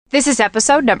This is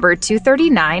episode number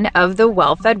 239 of the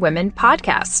Well-Fed Women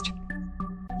podcast.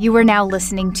 You are now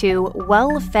listening to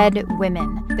Well-Fed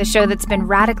Women, the show that's been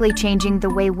radically changing the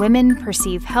way women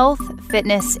perceive health,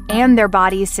 fitness, and their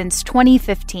bodies since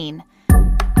 2015.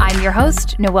 I'm your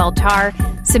host, Noelle Tarr.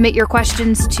 Submit your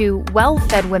questions to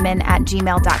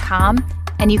wellfedwomen@gmail.com,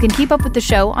 and you can keep up with the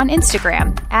show on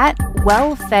Instagram at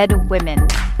wellfedwomen.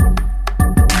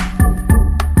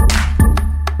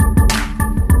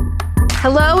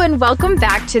 Hello and welcome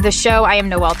back to the show. I am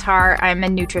Noelle Tarr. I'm a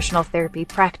nutritional therapy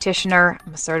practitioner.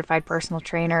 I'm a certified personal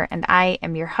trainer, and I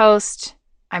am your host.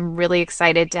 I'm really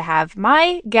excited to have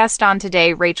my guest on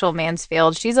today, Rachel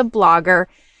Mansfield. She's a blogger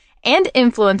and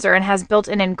influencer and has built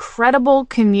an incredible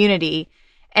community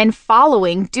and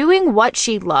following doing what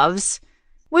she loves,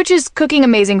 which is cooking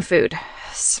amazing food,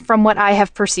 from what I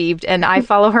have perceived. And I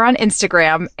follow her on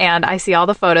Instagram and I see all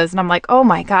the photos and I'm like, oh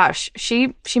my gosh,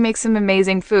 she makes some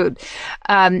amazing food.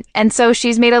 And so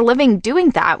she's made a living doing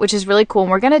that, which is really cool.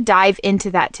 And we're going to dive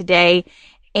into that today.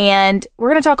 And we're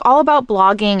going to talk all about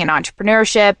blogging and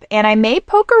entrepreneurship. And I may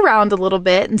poke around a little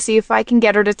bit and see if I can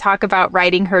get her to talk about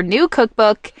writing her new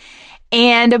cookbook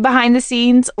and a behind the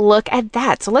scenes look at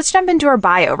that. So let's jump into her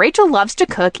bio. Rachel loves to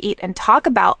cook, eat, and talk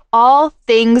about all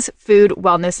things food,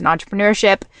 wellness, and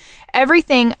entrepreneurship.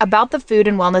 Everything about the food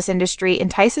and wellness industry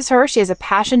entices her. She has a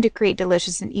passion to create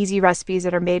delicious and easy recipes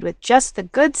that are made with just the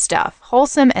good stuff,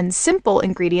 wholesome and simple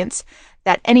ingredients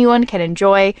that anyone can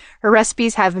enjoy. Her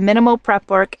recipes have minimal prep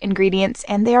work, ingredients,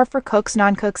 and they are for cooks,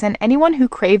 non-cooks, and anyone who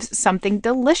craves something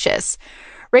delicious.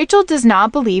 Rachel does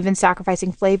not believe in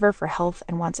sacrificing flavor for health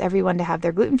and wants everyone to have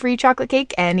their gluten-free chocolate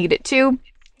cake and eat it too.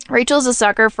 Rachel's a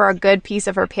sucker for a good piece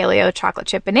of her paleo chocolate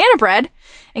chip banana bread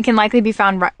and can likely be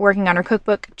found working on her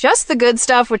cookbook, Just the Good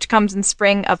Stuff, which comes in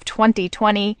spring of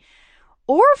 2020,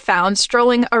 or found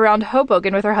strolling around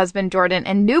Hoboken with her husband, Jordan,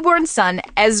 and newborn son,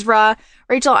 Ezra.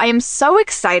 Rachel, I am so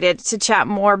excited to chat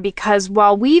more because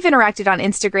while we've interacted on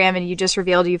Instagram and you just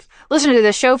revealed you've listened to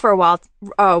the show for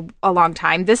a long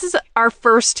time, this is our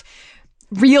first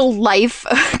real life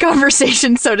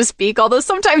conversation, so to speak. Although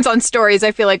sometimes on stories,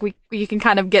 I feel like you can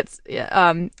kind of get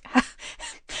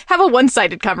have a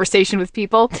one-sided conversation with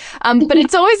people. But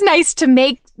it's always nice to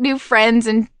make new friends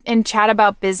and chat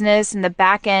about business and the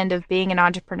back end of being an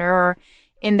entrepreneur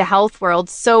in the health world.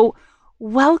 So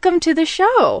welcome to the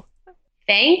show.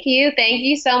 Thank you. Thank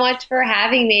you so much for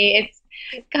having me. It's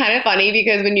kind of funny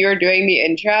because when you were doing the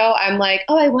intro, I'm like,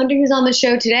 oh, I wonder who's on the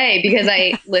show today because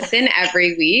I listen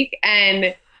every week.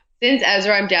 And since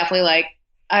Ezra, I'm definitely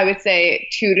I would say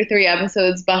 2 to 3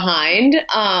 episodes behind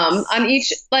on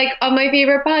each, on my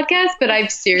favorite podcast. But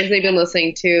I've seriously been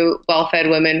listening to Well-Fed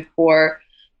Women for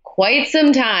quite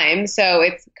some time. So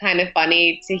it's kind of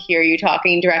funny to hear you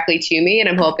talking directly to me. And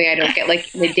I'm hoping I don't get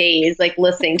the days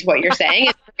listening to what you're saying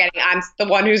and forgetting I'm the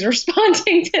one who's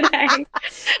responding today.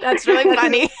 That's really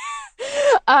funny.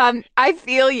 I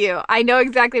feel you. I know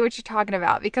exactly what you're talking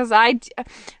about because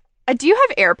do you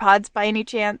have AirPods by any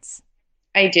chance?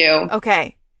 I do.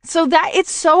 Okay. So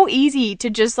it's so easy to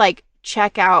just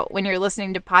check out when you're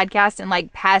listening to podcasts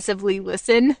and passively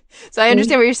listen. So I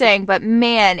understand what you're saying, but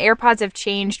man, AirPods have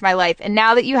changed my life. And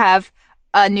now that you have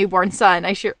a newborn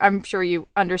son, I'm sure you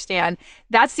understand.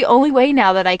 That's the only way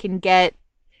now that I can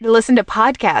listen to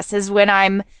podcasts is when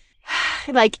I'm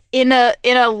in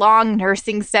a long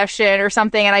nursing session or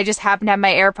something, and I just happen to have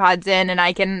my AirPods in, and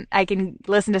I can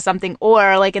listen to something,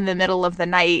 or in the middle of the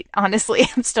night. Honestly,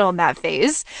 I'm still in that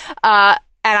phase.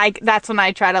 And that's when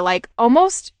I try to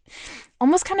almost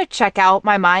kind of check out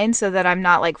my mind so that I'm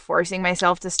not forcing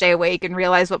myself to stay awake and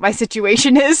realize what my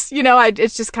situation is.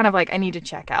 It's just kind of I need to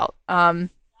check out. Oh,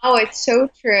 it's so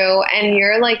true. And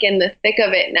you're in the thick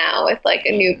of it now with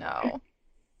a new. No.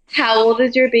 How old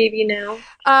is your baby now?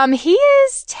 He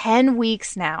is 10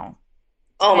 weeks now.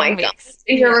 Oh my God.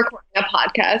 You're recording a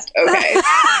podcast. Okay.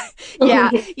 Yeah.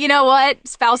 You know what?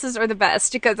 Spouses are the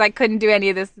best because I couldn't do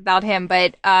any of this without him.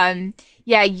 But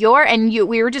yeah,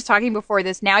 we were just talking before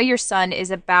this. Now your son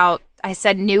is about, I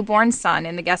said newborn son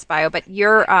in the guest bio, but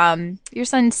your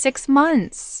son's 6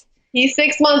 months. He's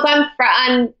 6 months on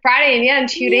Friday, and in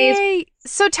 2 days.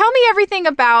 So tell me everything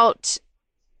about,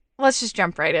 let's just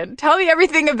jump right in. Tell me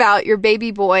everything about your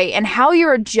baby boy and how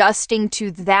you're adjusting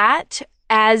to that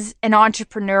as an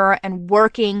entrepreneur and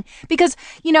working, because,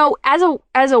 you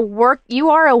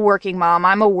are a working mom.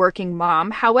 I'm a working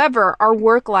mom. However, our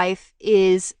work life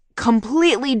is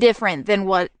completely different than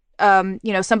what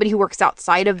somebody who works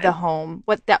outside of the home,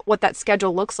 what that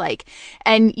schedule looks like.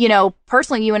 And,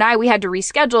 personally, you and I, we had to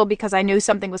reschedule because I knew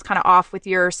something was kind of off with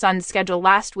your son's schedule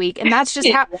last week. And that's just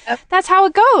that's how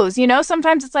it goes.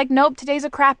 Sometimes it's like, nope, today's a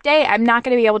crap day. I'm not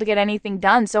going to be able to get anything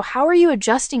done. So how are you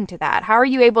adjusting to that? How are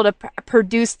you able to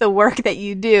produce the work that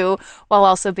you do while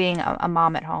also being a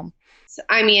mom at home?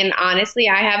 I mean, honestly,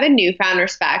 I have a newfound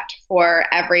respect for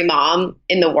every mom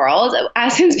in the world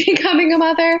since becoming a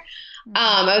mother.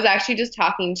 I was actually just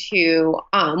talking to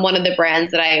one of the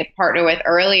brands that I partner with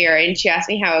earlier, and she asked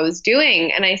me how I was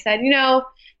doing. And I said,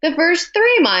 the first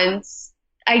 3 months,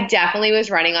 I definitely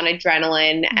was running on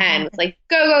adrenaline and was like,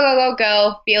 go, go, go, go,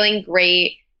 go, feeling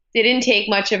great. Didn't take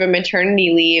much of a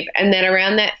maternity leave. And then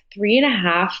around that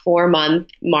 3.5, 4 month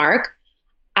mark,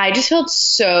 I just felt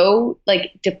so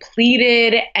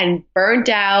depleted and burnt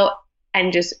out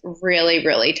and just really,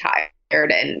 really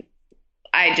tired. And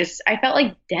I felt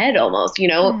like dead almost,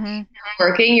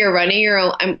 working, you're running your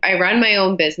own. I run my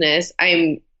own business.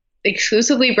 I'm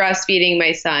exclusively breastfeeding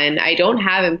my son. I don't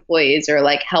have employees or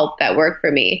help that work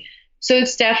for me. So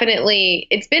it's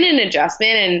been an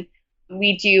adjustment. And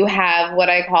we do have what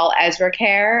I call Ezra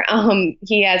care.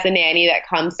 He has a nanny that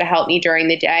comes to help me during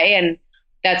the day. And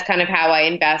that's kind of how I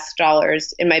invest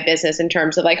dollars in my business in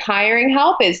terms of hiring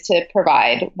help, is to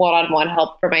provide one-on-one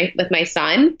help with my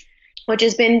son, which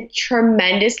has been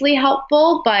tremendously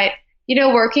helpful. But,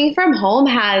 working from home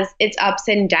has its ups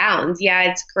and downs.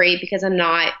 Yeah, it's great because I'm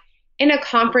not in a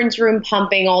conference room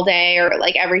pumping all day or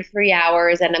every 3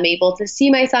 hours, and I'm able to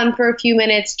see my son for a few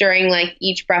minutes during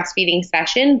each breastfeeding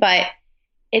session. But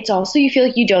it's also, you feel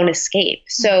like you don't escape.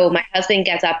 So my husband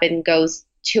gets up and goes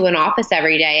to an office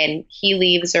every day, and he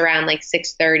leaves around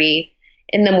 6:30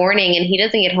 in the morning, and he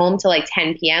doesn't get home till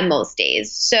 10 p.m. most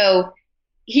days. So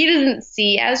he doesn't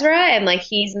see Ezra, and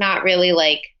he's not really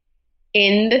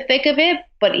in the thick of it.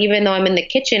 But even though I'm in the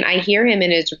kitchen, I hear him in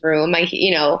his room.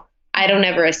 I don't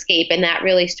ever escape. And that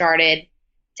really started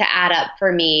to add up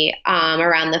for me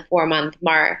around the 4-month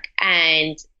mark.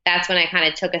 And that's when I kind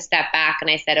of took a step back and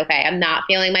I said, okay, I'm not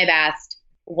feeling my best.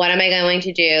 What am I going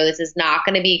to do? This is not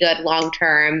going to be good long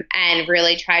term. And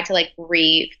really tried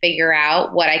to figure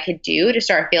out what I could do to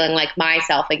start feeling like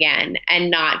myself again, and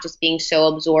not just being so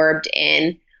absorbed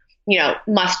in,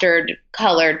 mustard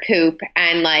colored poop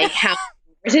and how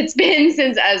it's been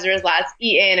since Ezra's last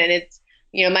eaten. And it's,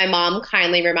 my mom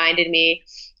kindly reminded me,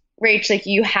 Rach,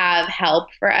 you have help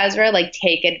for Ezra,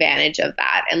 take advantage of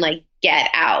that and get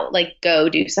out, go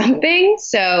do something.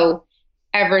 So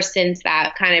ever since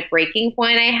that kind of breaking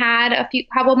point I had a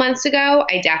couple months ago,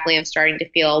 I definitely am starting to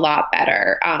feel a lot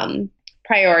better,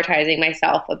 prioritizing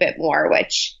myself a bit more,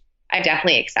 which I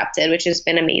definitely accepted, which has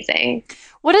been amazing.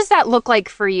 What does that look like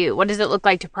for you? What does it look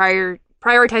like to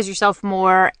prioritize yourself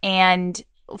more and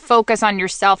focus on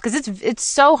yourself? Because it's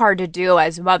so hard to do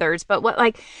as mothers, but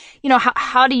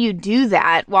how do you do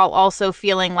that while also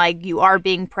feeling like you are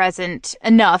being present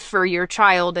enough for your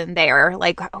child and there?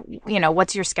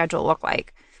 What's your schedule look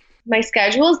like? My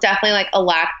schedule is definitely a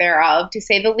lack thereof, to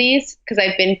say the least, because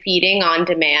I've been feeding on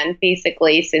demand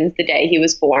basically since the day he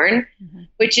was born,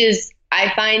 which is,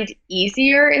 I find,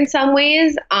 easier in some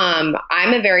ways. I'm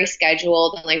a very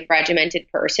scheduled and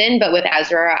regimented person, but with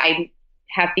Ezra, I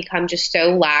have become just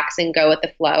so lax and go with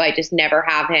the flow. I just never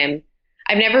have him.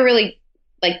 I've never really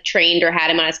trained or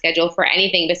had him on a schedule for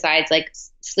anything besides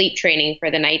sleep training for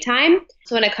the nighttime.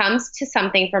 So when it comes to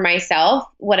something for myself,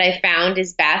 what I found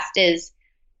is best is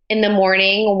in the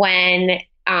morning when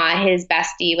his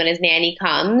bestie, when his nanny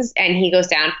comes and he goes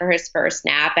down for his first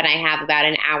nap, and I have about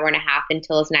an hour and a half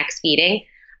until his next feeding,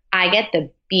 I get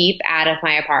the beep out of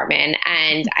my apartment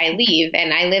and I leave.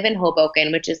 And I live in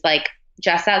Hoboken, which is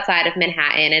just outside of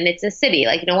Manhattan, and it's a city.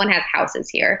 No one has houses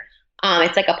here.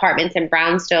 It's apartments and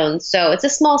brownstones. So it's a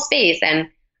small space, and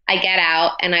I get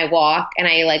out and I walk and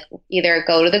I either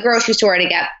go to the grocery store to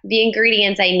get the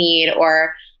ingredients I need,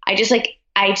 or I just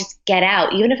get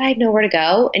out. Even if I had nowhere to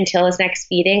go until his next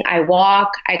feeding, I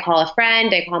walk, I call a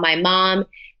friend, I call my mom,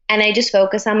 and I just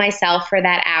focus on myself for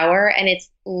that hour, and it's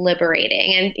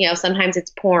liberating. And, sometimes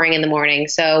it's pouring in the morning,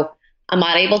 so I'm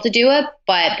not able to do it,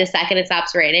 but the second it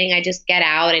stops raining, I just get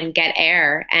out and get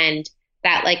air. And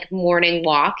that morning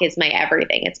walk is my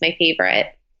everything. It's my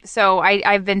favorite. So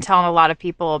I've been telling a lot of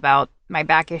people about my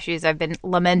back issues. I've been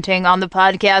lamenting on the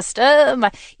podcast.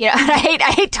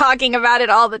 I hate talking about it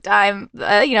all the time.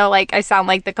 I sound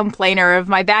like the complainer of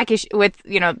my back issue with,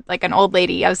 an old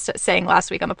lady. I was saying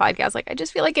last week on the podcast, I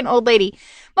just feel like an old lady,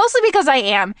 mostly because I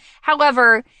am.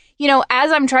 However,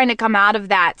 as I'm trying to come out of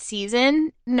that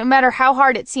season, no matter how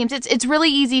hard it seems, it's really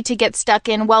easy to get stuck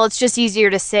in, well, it's just easier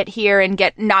to sit here and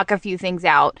knock a few things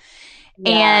out.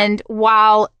 Yeah. And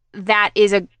while that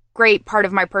is a great part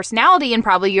of my personality and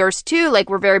probably yours too, like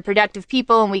we're very productive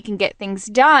people and we can get things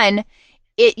done,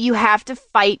 you have to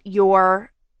fight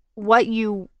what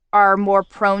you are more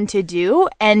prone to do,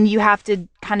 and you have to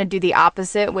kind of do the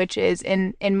opposite, which is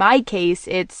in my case,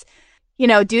 it's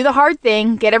do the hard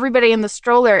thing, get everybody in the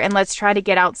stroller, and let's try to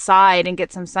get outside and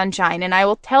get some sunshine. And I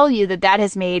will tell you that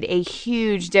has made a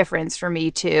huge difference for me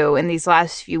too in these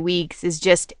last few weeks, is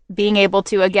just being able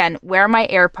to, again, wear my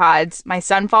AirPods. My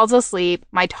son falls asleep.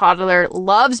 My toddler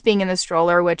loves being in the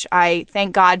stroller, which I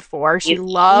thank God for. She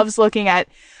loves looking at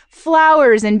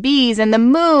flowers and bees and the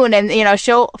moon, and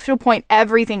she'll point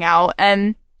everything out,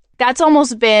 and that's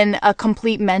almost been a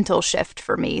complete mental shift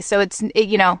for me. So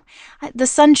the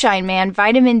sunshine, man,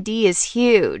 vitamin D is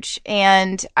huge.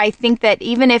 And I think that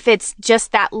even if it's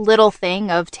just that little thing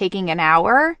of taking an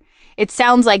hour, it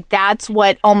sounds like that's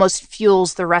what almost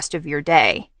fuels the rest of your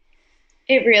day.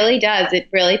 It really does. It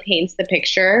really paints the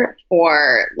picture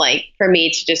for me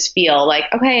to just feel like,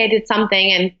 okay, I did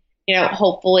something. And,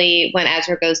 hopefully when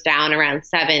Ezra goes down around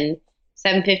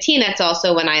 7:15, that's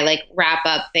also when I wrap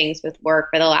up things with work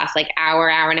for the last hour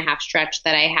and a half stretch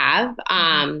that I have.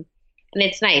 And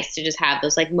it's nice to just have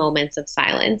those moments of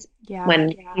silence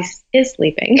when he is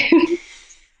sleeping.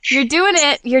 You're doing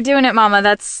it, Mama.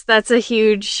 That's a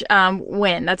huge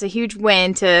win. That's a huge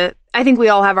win I think we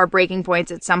all have our breaking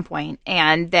points at some point,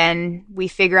 and then we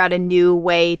figure out a new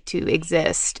way to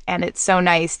exist. And it's so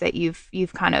nice that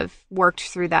you've kind of worked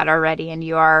through that already. And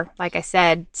you are, like I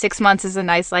said, 6 months is a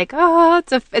nice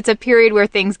it's a period where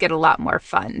things get a lot more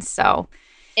fun. So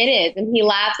it is. And he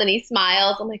laughs and he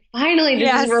smiles. I'm like, finally,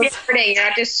 this is rewarding. You're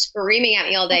not just screaming at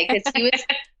me all day, because he was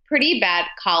pretty bad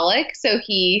colic. So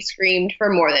he screamed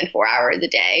for more than 4 hours a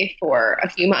day for a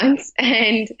few months.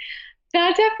 And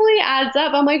that definitely adds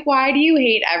up. I'm like, why do you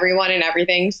hate everyone and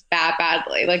everything that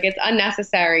badly? It's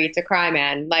unnecessary to cry,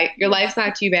 man. Your life's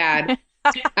not too bad.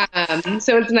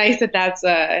 So it's nice that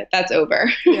that's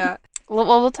over. Yeah. Well,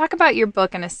 we'll talk about your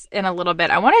book in a little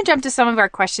bit. I want to jump to some of our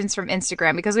questions from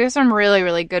Instagram, because we have some really,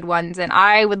 really good ones, and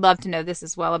I would love to know this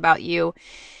as well about you.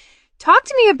 Talk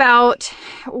to me about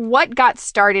what got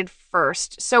started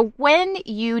first. So when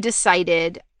you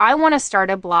decided, I want to start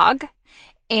a blog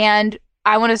and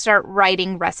I want to start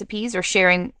writing recipes or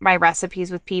sharing my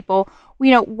recipes with people,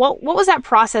 what was that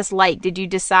process like? Did you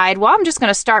decide, well, I'm just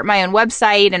going to start my own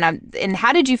website, and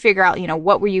how did you figure out,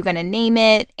 what were you going to name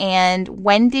it? And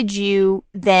when did you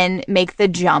then make the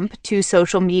jump to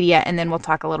social media? And then we'll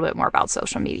talk a little bit more about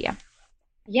social media.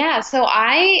 Yeah, so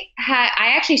I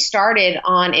actually started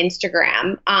on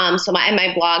Instagram. So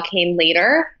my blog came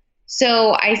later.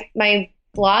 So my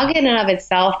blog in and of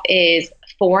itself is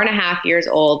 4.5 years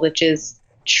old, which is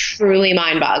truly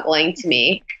mind-boggling to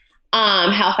me,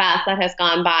 how fast that has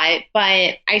gone by.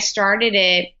 But I started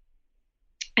it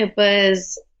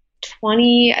was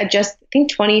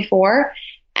 24,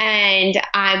 and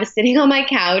I was sitting on my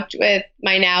couch with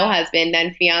my now husband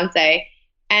and fiance,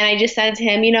 and I just said to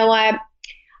him, you know what?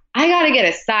 I got to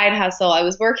get a side hustle. I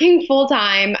was working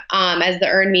full-time as the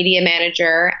earned media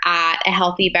manager at a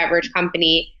healthy beverage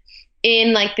company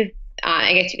in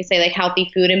I guess you could say healthy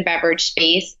food and beverage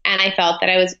space. And I felt that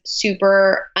I was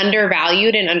super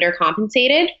undervalued and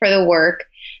undercompensated for the work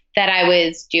that I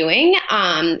was doing.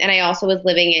 And I also was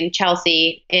living in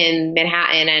Chelsea in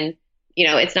Manhattan, and,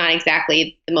 it's not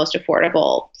exactly the most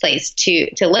affordable place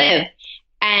to live.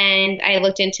 And I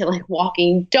looked into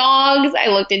walking dogs. I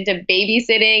looked into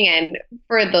babysitting. And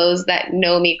for those that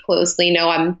know me closely know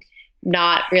I'm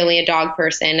not really a dog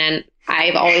person. And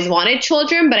I've always wanted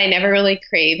children, but I never really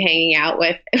crave hanging out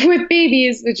with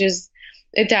babies, which is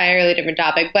an entirely different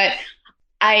topic. But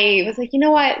I was like, you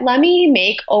know what? Let me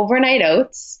make overnight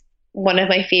oats, one of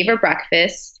my favorite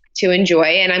breakfasts to enjoy.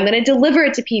 And I'm going to deliver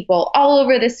it to people all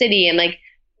over the city, and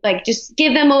just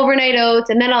give them overnight oats.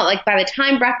 And then I'll by the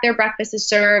time their breakfast is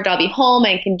served, I'll be home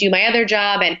and can do my other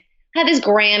job. And I had this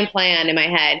grand plan in my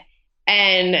head.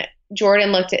 And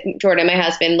Jordan, my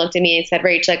husband, looked at me and said,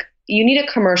 Rach, you need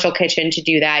a commercial kitchen to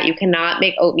do that. You cannot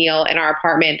make oatmeal in our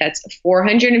apartment that's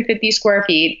 450 square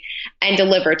feet and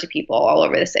deliver to people all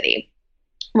over the city.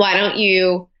 Why don't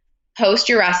you post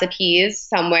your recipes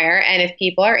somewhere? And if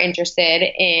people are interested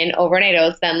in overnight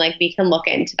oats, then we can look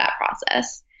into that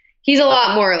process. He's a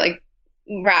lot more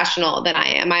rational than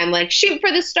I am. I'm shoot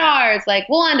for the stars.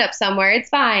 We'll end up somewhere. It's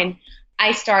fine.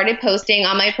 I started posting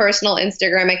on my personal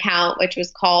Instagram account, which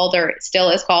was called, or still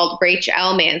is called, Rach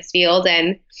L. Mansfield.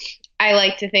 And I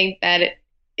like to think that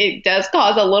it does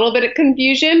cause a little bit of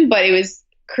confusion, but it was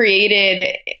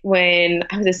created when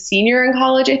I was a senior in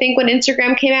college, I think, when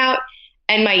Instagram came out.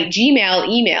 And my Gmail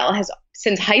email has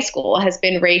since high school has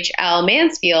been Rach L.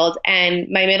 Mansfield, and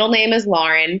my middle name is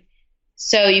Lauren.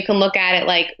 So you can look at it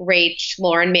like Rach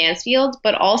Lauren Mansfield,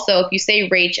 but also if you say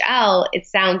Rach L, it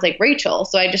sounds like Rachel.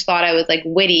 So I just thought I was like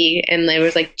witty, and there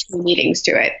was like two meanings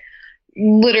to it.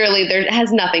 Literally, there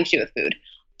has nothing to do with food.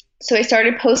 So I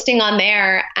started posting on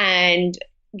there, and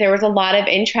there was a lot of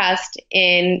interest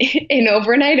in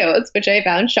overnight oats, which I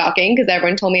found shocking because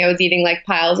everyone told me I was eating like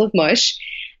piles of mush.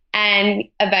 And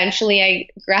eventually I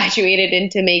graduated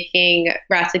into making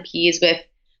recipes with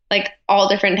like all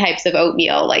different types of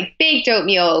oatmeal, like baked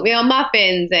oatmeal, oatmeal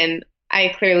muffins. And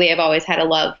I clearly have always had a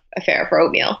love affair for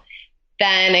oatmeal.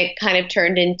 Then it kind of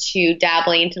turned into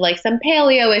dabbling into like some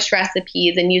paleo-ish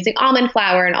recipes and using almond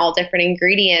flour and all different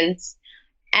ingredients.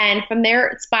 And from there,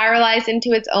 it spiralized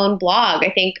into its own blog. I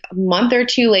think a month or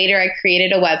two later, I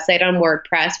created a website on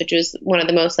WordPress, which was one of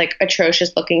the most like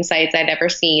atrocious looking sites I'd ever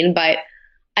seen. But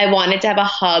I wanted to have a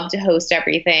hub to host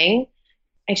everything.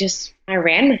 I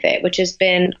ran with it, which has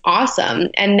been awesome.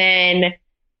 And then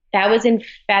that was in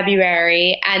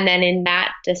February. And then in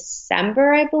that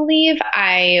December, I believe,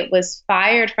 I was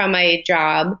fired from my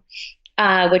job,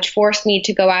 which forced me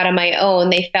to go out on my own.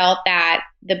 They felt that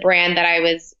the brand that I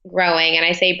was growing, and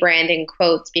I say brand in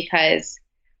quotes because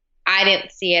I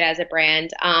didn't see it as a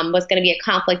brand, was going to be a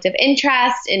conflict of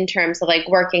interest in terms of like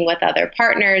working with other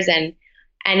partners and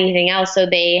anything else. So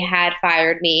they had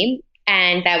fired me.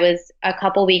 And that was a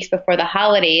couple weeks before the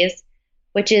holidays,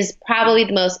 which is probably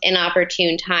the most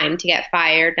inopportune time to get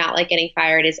fired. Not like getting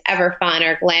fired is ever fun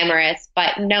or glamorous,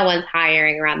 but no one's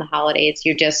hiring around the holidays.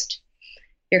 You're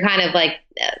kind of like,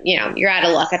 you're out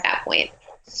of luck at that point.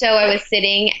 So I was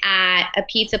sitting at a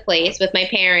pizza place with my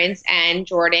parents and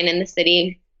Jordan in the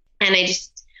city, and I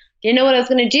just didn't know what I was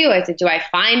going to do. I said, do I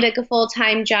find like a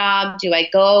full-time job? Do I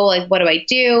go? Like, what do I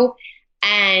do?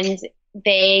 And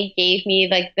they gave me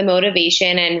like the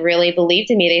motivation and really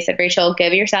believed in me. They said, Rachel,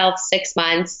 give yourself 6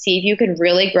 months, see if you could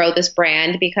really grow this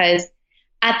brand. Because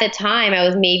at the time I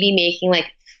was maybe making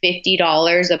like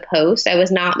 $50 a post. I was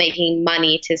not making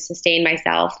money to sustain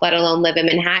myself, let alone live in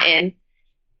Manhattan.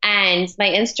 And my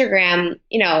Instagram,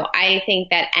 I think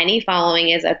that any following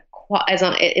is a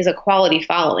quality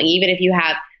following. Even if you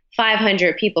have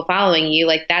 500 people following you,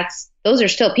 like those are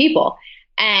still people.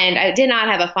 And I did not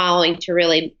have a following to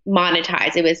really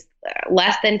monetize. It was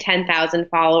less than 10,000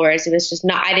 followers. It was just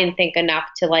I didn't think enough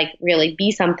to like really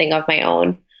be something of my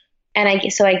own.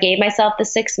 And so I gave myself the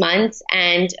 6 months,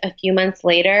 and a few months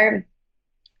later,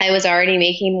 I was already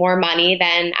making more money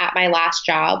than at my last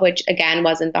job, which again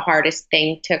wasn't the hardest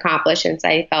thing to accomplish since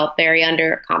I felt very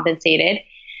undercompensated.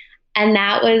 And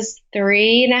that was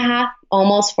 3.5,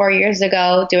 almost 4 years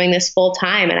ago, doing this full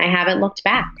time. And I haven't looked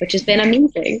back, which has been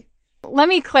amazing. Let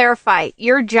me clarify.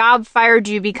 Your job fired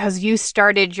you because you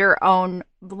started your own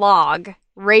blog,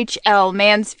 Rach L.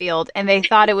 Mansfield, and they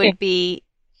thought it would be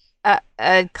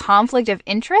a conflict of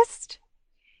interest?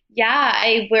 Yeah,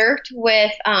 I worked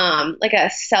with like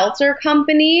a seltzer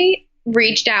company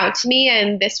reached out to me,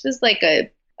 and this was like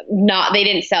they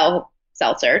didn't sell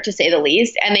seltzer, to say the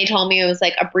least, and they told me it was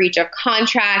like a breach of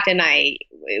contract, and I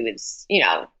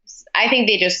think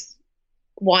they just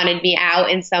wanted me out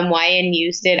in some way and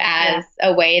used it as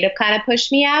a way to kind of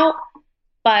push me out.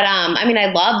 But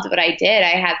I loved what I did.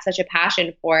 I had such a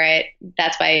passion for it.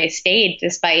 That's why I stayed,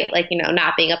 despite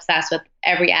not being obsessed with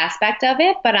every aspect of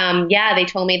it. But they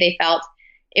told me they felt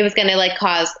it was going to like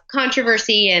cause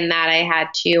controversy and that I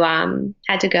had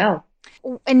to go.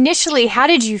 Initially, how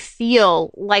did you feel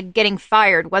like getting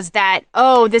fired? Was that,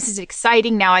 oh, this is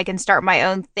exciting, now I can start my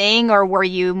own thing? Or were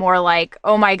you more like,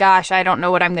 oh my gosh, I don't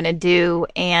know what I'm going to do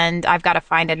and I've got to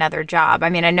find another job? I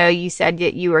mean, I know you said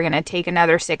that you were going to take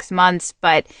another 6 months,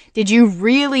 but did you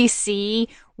really see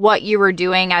what you were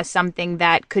doing as something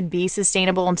that could be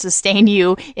sustainable and sustain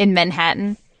you in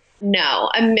Manhattan?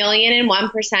 No,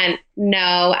 1,001%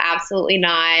 no, absolutely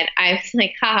not. I was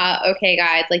like, haha, okay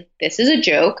guys, like this is a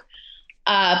joke.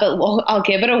 But I'll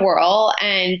give it a whirl.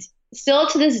 And still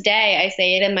to this day, I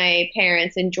say it to my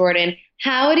parents and Jordan,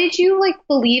 how did you like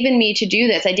believe in me to do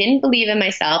this? I didn't believe in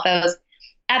myself. I was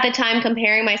at the time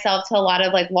comparing myself to a lot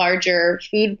of like larger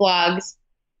food blogs,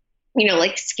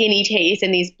 like Skinny Taste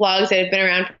and these blogs that have been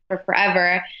around for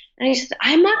forever. And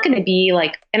I'm not going to be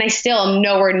like, and I still am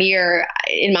nowhere near,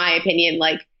 in my opinion,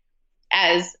 like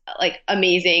as like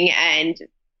amazing and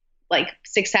like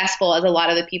successful as a lot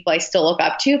of the people I still look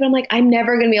up to, but I'm like, I'm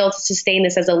never going to be able to sustain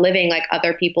this as a living like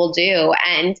other people do.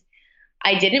 And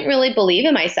I didn't really believe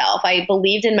in myself. I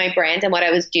believed in my brand and what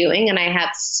I was doing. And I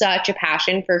have such a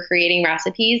passion for creating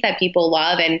recipes that people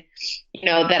love and,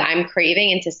 that I'm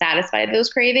craving and to satisfy those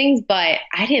cravings. But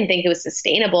I didn't think it was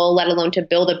sustainable, let alone to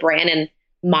build a brand and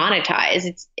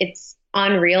monetize. It's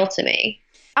unreal to me.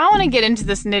 I want to get into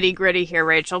this nitty gritty here,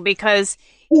 Rachel, because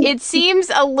it seems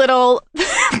a little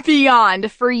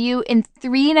beyond for you in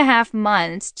 3.5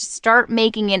 months to start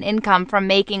making an income from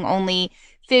making only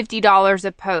 $50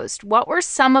 a post. What were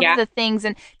some of the things?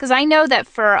 And because I know that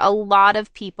for a lot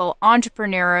of people,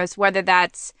 entrepreneurs, whether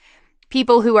that's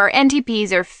people who are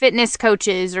NTPs or fitness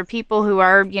coaches or people who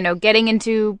are, getting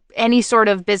into any sort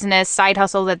of business side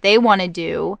hustle that they want to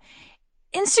do,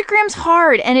 Instagram's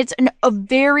hard and it's a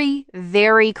very,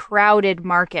 very crowded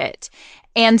market.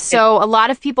 And so a lot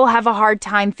of people have a hard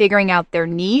time figuring out their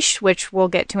niche, which we'll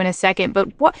get to in a second. But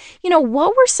what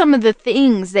were some of the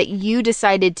things that you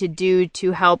decided to do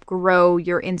to help grow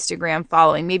your Instagram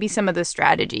following? Maybe some of the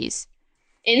strategies.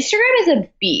 Instagram is a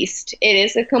beast. It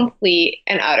is a complete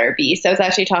and utter beast. I was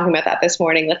actually talking about that this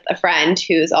morning with a friend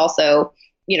who's also,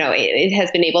 it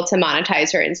has been able to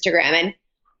monetize her Instagram.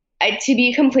 And to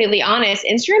be completely honest,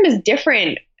 Instagram is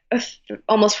different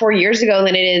almost 4 years ago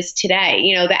than it is today.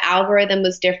 The algorithm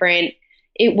was different.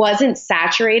 It wasn't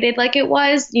saturated like it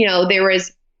was. There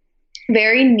was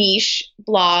very niche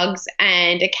blogs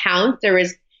and accounts. There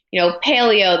was,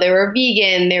 paleo, there were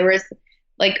vegan, there was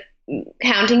like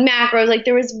counting macros. Like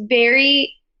there was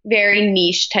very, very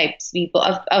niche types of people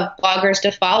of bloggers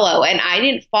to follow. And I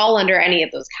didn't fall under any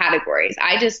of those categories.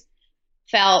 I just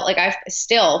felt like I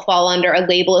still fall under a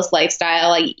labelless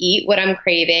lifestyle. I eat what I'm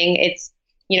craving. It's,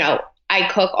 I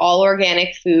cook all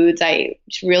organic foods. I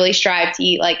really strive to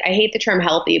eat, I hate the term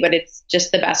healthy, but it's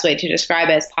just the best way to describe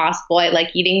it as possible. I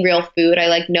like eating real food. I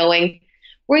like knowing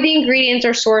where the ingredients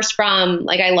are sourced from.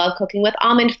 I love cooking with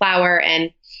almond flour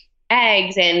and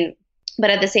eggs.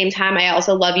 But at the same time, I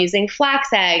also love using flax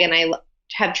egg. And I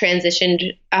have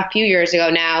transitioned a few years ago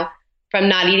now from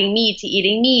not eating meat to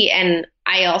eating meat. And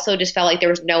I also just felt like there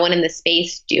was no one in the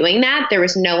space doing that. There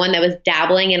was no one that was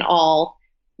dabbling in all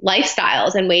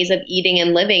lifestyles and ways of eating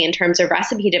and living in terms of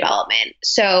recipe development.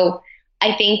 So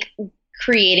I think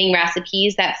creating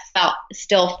recipes that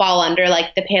still fall under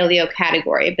the paleo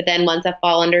category, but then ones that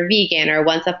fall under vegan or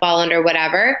ones that fall under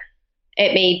whatever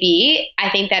it may be,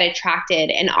 I think that attracted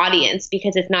an audience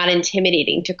because it's not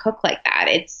intimidating to cook like that.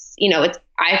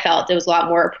 I felt it was a lot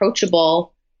more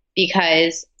approachable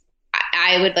because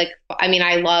I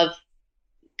love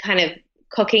kind of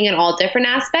cooking in all different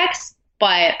aspects,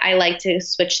 but I like to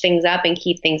switch things up and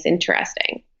keep things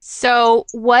interesting. So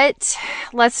let's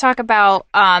talk about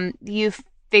you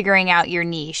figuring out your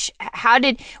niche.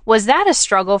 Was that a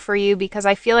struggle for you? Because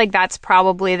I feel like that's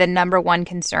probably the number one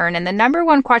concern. And the number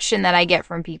one question that I get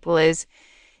from people is,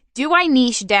 do I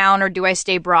niche down or do I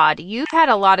stay broad? You've had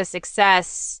a lot of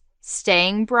success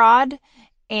staying broad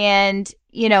and,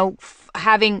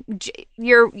 having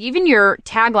your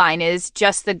tagline is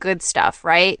just the good stuff,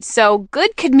 right? So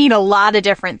good could mean a lot of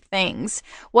different things.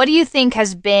 What do you think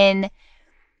has been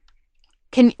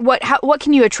what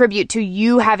can you attribute to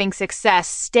you having success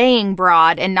staying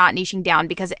broad and not niching down?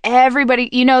 Because everybody,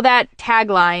 that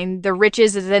tagline, the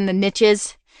riches is in the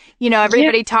niches.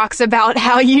 Everybody talks about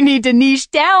how you need to niche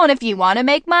down if you want to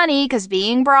make money because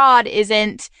being broad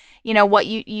isn't, what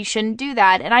you shouldn't do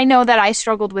that. And I know that I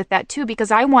struggled with that too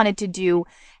because I wanted to do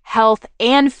health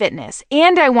and fitness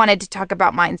and I wanted to talk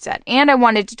about mindset and I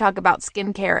wanted to talk about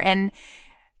skincare. And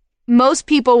most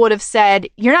people would have said,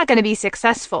 you're not going to be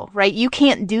successful, right? You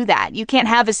can't do that. You can't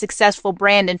have a successful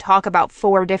brand and talk about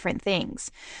 4 different things.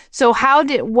 So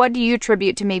what do you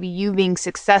attribute to maybe you being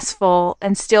successful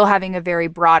and still having a very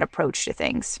broad approach to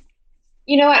things?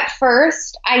 At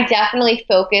first, I definitely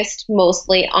focused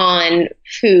mostly on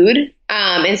food.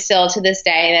 And still to this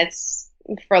day, that's,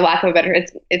 for lack of a better,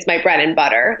 it's my bread and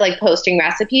butter, posting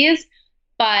recipes.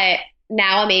 But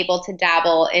now I'm able to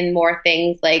dabble in more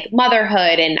things like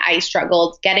motherhood, and I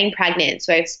struggled getting pregnant.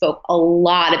 So I spoke a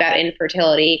lot about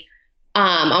infertility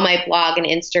on my blog and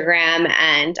Instagram.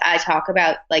 And I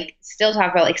still talk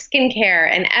about skincare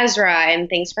and Ezra and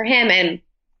things for him. And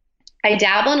I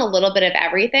dabble in a little bit of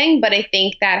everything, but I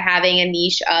think that having a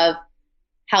niche of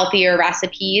healthier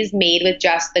recipes made with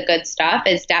just the good stuff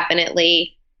is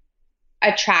definitely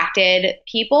attracted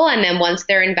people. And then once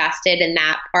they're invested in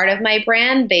that part of my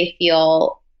brand,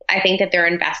 I think that they're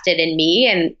invested in me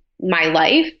and my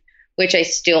life, which I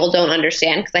still don't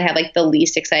understand because I have the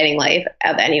least exciting life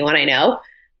of anyone I know.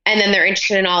 And then they're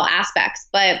interested in all aspects.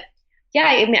 But yeah,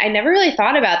 I never really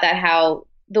thought about that, how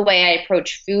the way I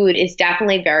approach food is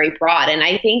definitely very broad. And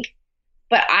I think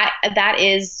that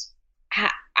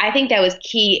was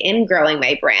key in growing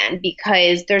my brand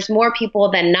because there's more people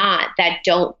than not that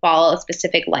don't follow a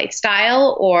specific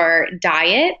lifestyle or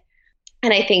diet.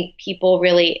 And I think people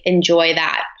really enjoy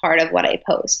that part of what I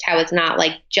post, how it's not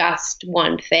like just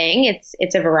one thing.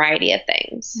 It's a variety of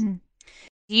things.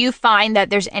 Do you find that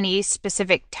there's any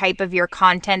specific type of your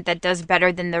content that does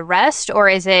better than the rest, or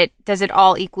does it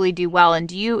all equally do well? And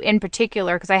do you in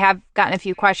particular, because I have gotten a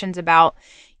few questions about,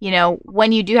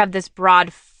 when you do have this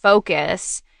broad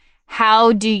focus,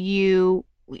 how do you,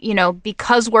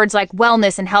 because words like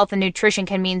wellness and health and nutrition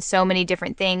can mean so many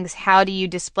different things, how do you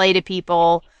display to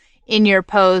people in your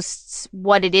posts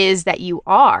what it is that you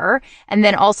are? And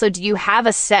then also, do you have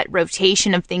a set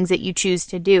rotation of things that you choose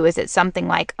to do? Is it something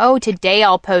like, oh, today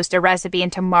I'll post a recipe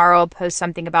and tomorrow I'll post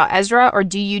something about Ezra? Or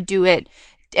do you do it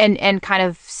and kind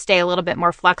of stay a little bit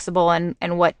more flexible and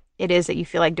what it is that you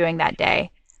feel like doing that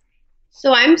day?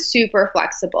 So I'm super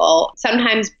flexible.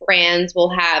 Sometimes brands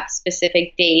will have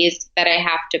specific days that I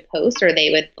have to post or they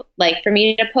would like for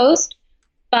me to post.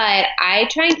 But I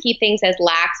try and keep things as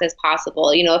lax as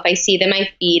possible. If I see that my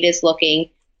feed is looking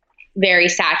very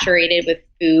saturated with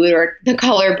food or the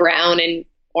color brown and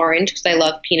orange, because I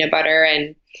love peanut butter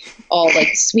and all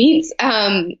like sweets,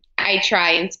 I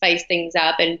try and spice things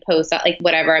up and post like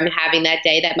whatever I'm having that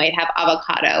day that might have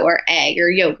avocado or egg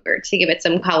or yogurt to give it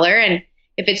some color. And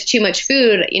if it's too much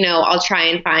food, I'll try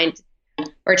and find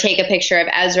or take a picture of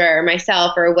Ezra or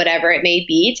myself or whatever it may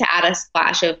be to add a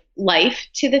splash of life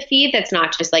to the feed that's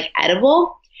not just like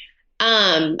edible.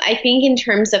 I think in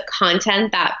terms of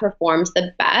content that performs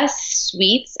the best,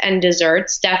 sweets and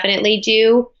desserts definitely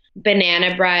do.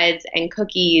 Banana breads and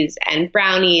cookies and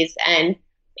brownies and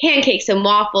pancakes and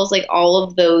waffles, like all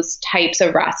of those types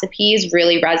of recipes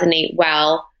really resonate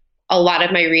well. A lot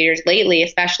of my readers lately,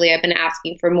 especially, I've been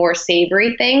asking for more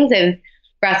savory things and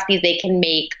recipes they can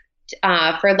make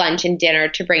for lunch and dinner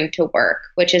to bring to work,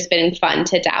 which has been fun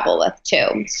to dabble with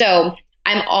too. So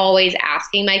I'm always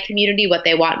asking my community what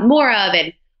they want more of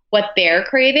and what they're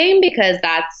craving, because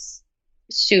that's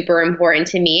super important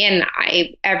to me. And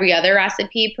every other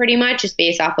recipe pretty much is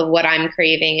based off of what I'm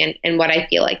craving and what I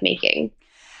feel like making.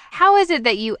 How is it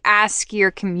that you ask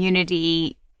your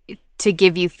community to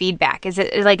give you feedback? Is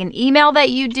it like an email that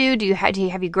you do? Have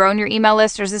you grown your email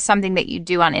list, or is this something that you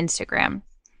do on Instagram?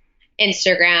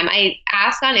 Instagram. I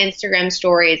ask on Instagram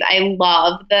stories. I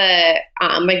love the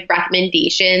like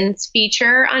recommendations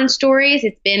feature on stories.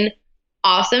 It's been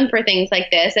awesome for things like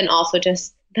this. And also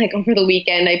just like over the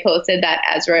weekend, I posted that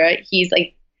Ezra, he's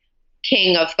like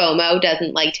king of FOMO,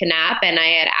 doesn't like to nap. And I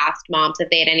had asked moms if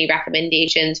they had any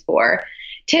recommendations for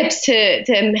tips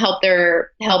to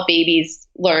help babies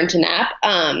learn to nap.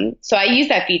 So I use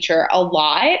that feature a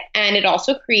lot, and it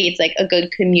also creates like a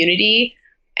good community.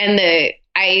 And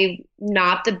I'm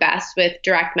not the best with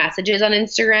direct messages on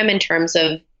Instagram in terms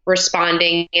of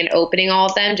responding and opening all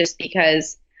of them, just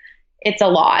because it's a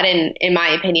lot. And in my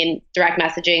opinion, direct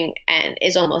messaging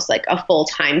is almost like a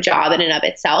full-time job in and of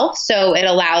itself. So it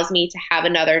allows me to have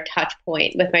another touch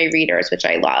point with my readers, which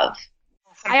I love.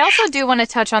 I also do want to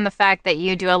touch on the fact that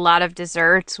you do a lot of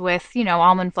desserts with,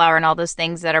 almond flour and all those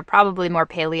things that are probably more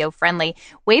paleo friendly.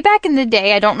 Way back in the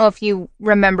day, I don't know if you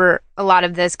remember a lot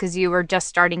of this because you were just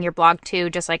starting your blog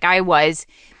too, just like I was.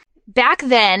 Back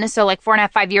then, so like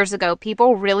 4.5, 5 years ago,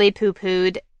 people really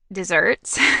poo-pooed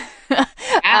desserts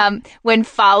when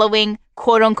following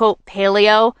quote unquote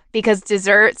paleo, because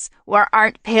desserts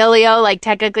aren't paleo. Like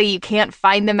technically you can't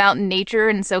find them out in nature.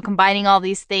 And so combining all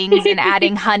these things and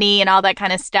adding honey and all that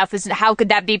kind of stuff how could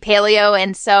that be paleo?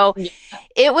 And so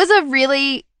it was a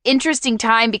really interesting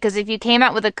time, because if you came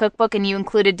out with a cookbook and you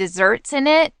included desserts in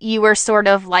it, you were sort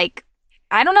of like,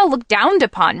 I don't know, looked down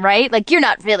upon, right? Like you're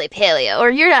not really paleo, or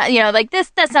you're not, like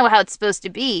that's not how it's supposed to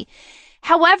be.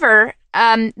 However,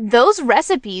 those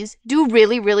recipes do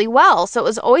really, really well. So it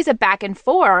was always a back and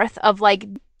forth of like,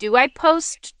 do I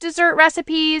post dessert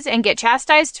recipes and get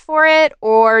chastised for it?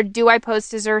 Or do I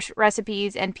post dessert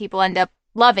recipes and people end up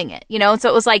loving it? So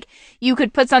it was like you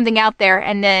could put something out there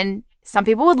and then some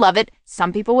people would love it.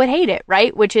 Some people would hate it,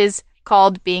 right? Which is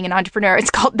called being an entrepreneur.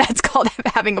 That's called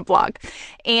having a blog.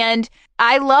 And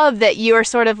I love that you're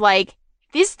sort of like,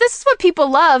 this is what people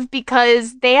love,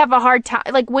 because they have a hard time.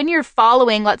 Like when you're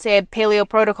following, let's say, a paleo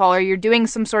protocol, or you're doing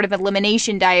some sort of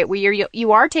elimination diet where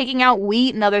you are taking out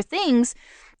wheat and other things,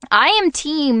 I am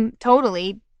team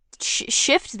totally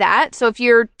shift that. So if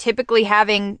you're typically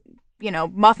having,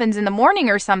 muffins in the morning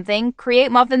or something,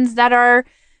 create muffins that are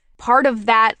part of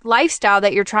that lifestyle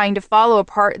that you're trying to follow, a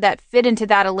part that fit into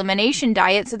that elimination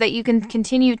diet, so that you can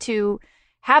continue to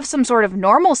have some sort of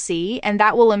normalcy, and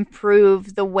that will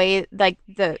improve the way, like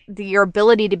your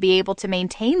ability to be able to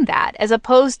maintain that, as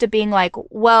opposed to being like,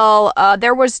 well,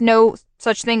 there was no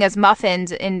such thing as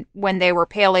muffins when they were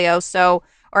paleo, so,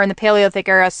 or in the Paleolithic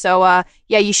era, so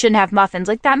yeah, you shouldn't have muffins.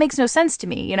 Like, that makes no sense to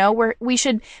me. We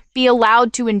should be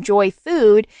allowed to enjoy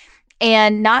food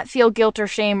and not feel guilt or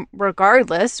shame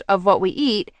regardless of what we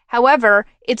eat. However,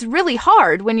 it's really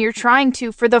hard when you're trying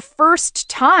to, for the first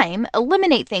time,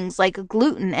 eliminate things like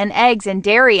gluten and eggs and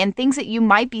dairy and things that you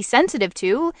might be sensitive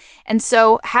to. And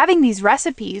so having these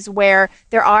recipes where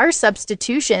there are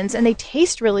substitutions and they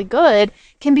taste really good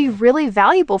can be really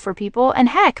valuable for people. And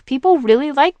heck, people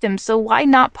really like them. So why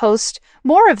not post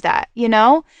more of that,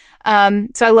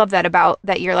 So I love that about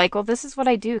that. You're like, well, this is what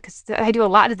I do, because I do a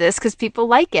lot of this because people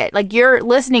like it. Like, you're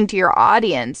listening to your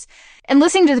audience and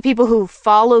listening to the people who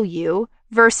follow you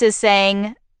versus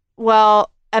saying,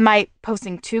 well, am I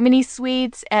posting too many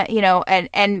sweets?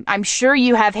 And I'm sure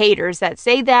you have haters that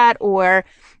say that, or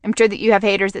I'm sure that you have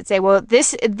haters that say, well,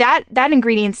 that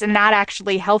ingredient's not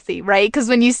actually healthy, right? Because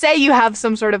when you say you have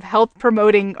some sort of health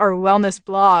promoting or wellness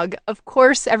blog, of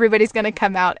course, everybody's going to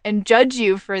come out and judge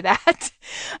you for that.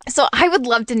 So I would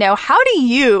love to know, how do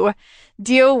you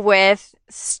deal with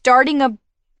starting a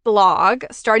blog,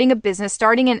 starting a business,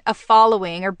 starting a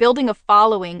following, or building a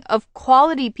following of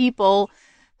quality people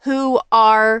who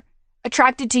are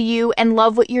attracted to you and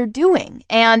love what you're doing?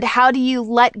 And how do you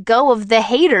let go of the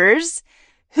haters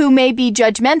who may be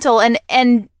judgmental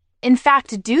and in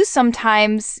fact do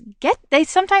sometimes get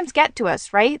to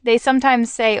us, right? They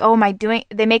sometimes say,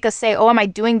 they make us say, am I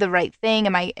doing the right thing?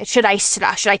 Should I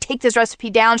take this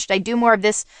recipe down? Should I do more of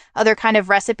this other kind of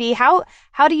recipe? How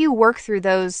do you work through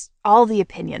all the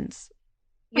opinions?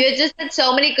 You just said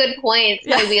so many good points.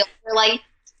 My wheels were like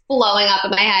blowing up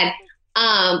in my head.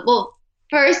 Well,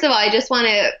 first of all, I just want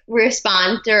to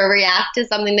respond or react to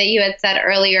something that you had said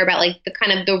earlier about like the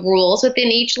kind of the rules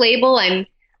within each label. And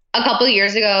a couple of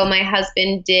years ago, my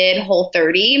husband did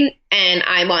Whole30, and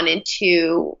I wanted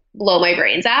to blow my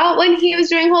brains out when he was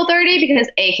doing Whole30 because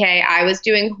I was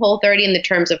doing Whole30 in the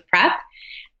terms of prep.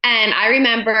 And I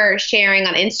remember sharing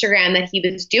on Instagram that he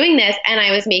was doing this, and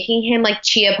I was making him like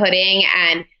chia pudding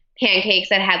and pancakes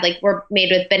that were made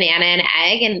with banana and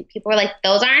egg, and people were like,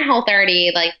 those aren't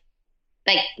Whole30, like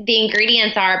the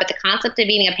ingredients are, but the concept of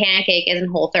eating a pancake isn't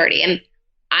Whole30. And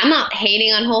I'm not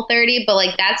hating on Whole30, but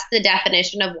like that's the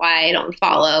definition of why I don't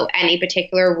follow any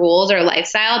particular rules or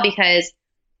lifestyle, because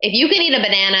if you can eat a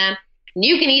banana,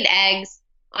 you can eat eggs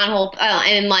on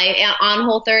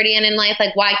Whole30 and in life,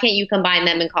 like why can't you combine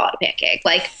them and call it a pancake?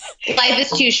 Like life is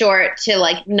too short to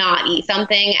like not eat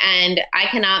something, and I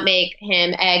cannot make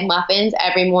him egg muffins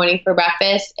every morning for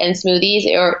breakfast and smoothies,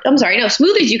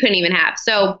 smoothies you couldn't even have.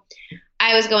 So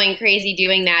I was going crazy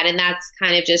doing that, and that's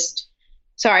kind of just,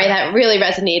 sorry, that really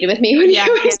resonated with me when you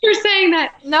were saying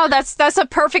that. No, that's a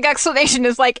perfect explanation.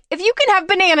 Is like, if you can have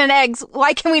banana and eggs,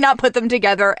 why can we not put them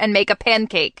together and make a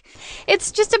pancake?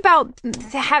 It's just about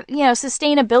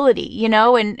sustainability,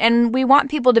 and we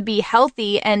want people to be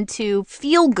healthy and to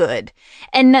feel good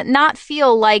and not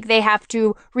feel like they have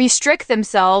to restrict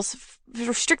themselves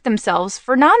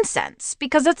for nonsense,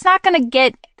 because that's not going to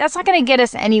get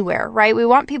us anywhere, right? We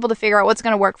want people to figure out what's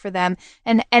going to work for them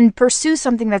and pursue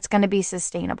something that's going to be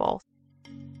sustainable.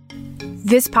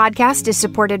 This podcast is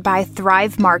supported by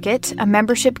Thrive Market, a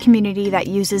membership community that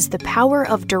uses the power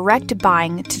of direct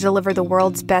buying to deliver the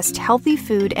world's best healthy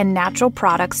food and natural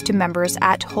products to members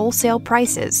at wholesale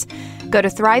prices. Go to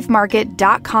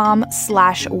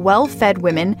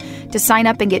thrivemarket.com/wellfedwomen to sign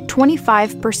up and get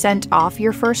 25% off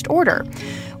your first order.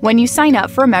 When you sign up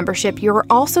for a membership, you're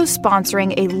also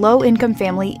sponsoring a low-income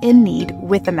family in need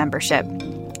with a membership.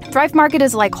 Thrive Market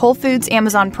is like Whole Foods,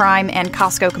 Amazon Prime, and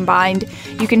Costco combined.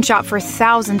 You can shop for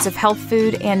thousands of health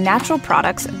food and natural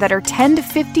products that are 10 to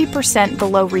 50%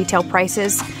 below retail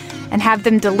prices and have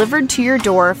them delivered to your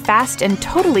door fast and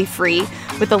totally free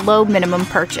with a low minimum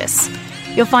purchase.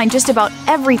 You'll find just about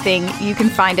everything you can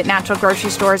find at natural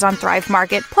grocery stores on Thrive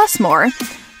Market, plus more.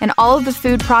 And all of the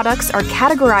food products are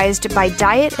categorized by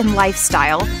diet and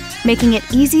lifestyle, making it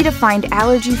easy to find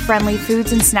allergy-friendly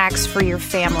foods and snacks for your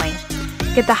family.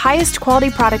 Get the highest quality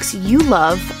products you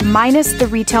love, minus the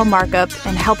retail markup,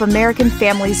 and help American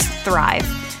families thrive.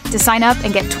 To sign up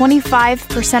and get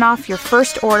 25% off your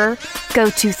first order, go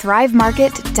to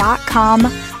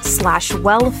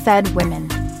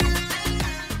thrivemarket.com/wellfedwomen.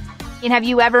 And have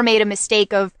you ever made a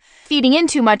mistake of feeding in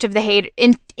too much of the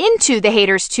into the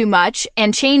haters too much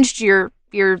and changed your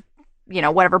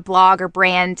whatever blog or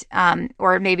brand,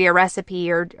 or maybe a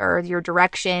recipe or your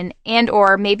direction,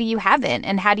 or maybe you haven't?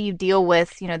 And how do you deal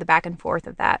with, the back and forth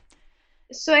of that?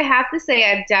 So I have to say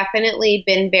I've definitely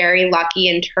been very lucky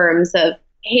in terms of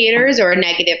haters or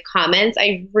negative comments.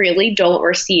 I really don't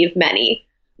receive many.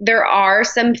 There are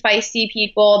some feisty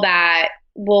people that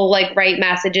will like write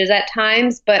messages at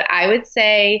times, but I would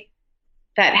say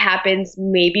that happens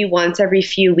maybe once every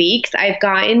few weeks. I've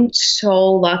gotten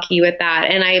so lucky with that.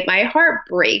 And my heart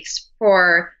breaks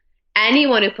for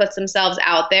anyone who puts themselves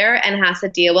out there and has to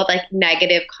deal with like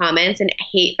negative comments and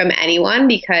hate from anyone,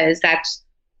 because that's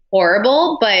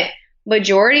horrible. But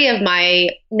majority of my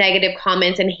negative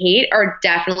comments and hate are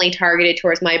definitely targeted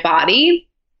towards my body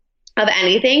of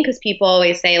anything, because people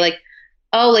always say like,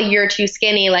 oh, like you're too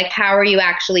skinny, like how are you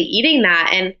actually eating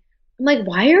that? And I'm like,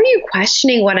 why are you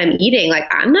questioning what I'm eating? Like,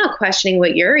 I'm not questioning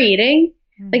what you're eating.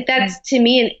 Like, that's to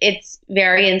me, it's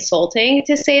very insulting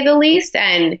to say the least.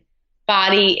 And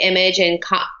body image and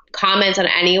comments on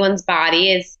anyone's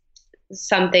body is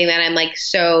something that I'm like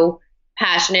so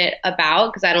passionate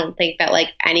about, because I don't think that like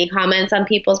any comments on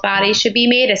people's bodies should be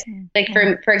made. Like,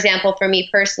 for example, for me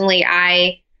personally,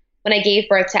 when I gave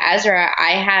birth to Ezra,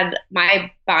 I had my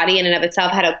body in and of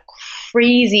itself had a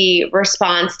crazy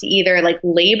response to either like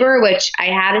labor, which I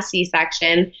had a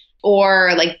C-section,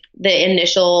 or like the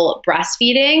initial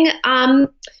breastfeeding,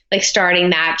 like starting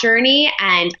that journey.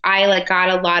 And I like got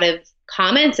a lot of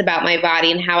comments about my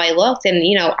body and how I looked. And,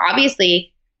 you know,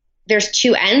 obviously there's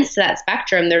two ends to that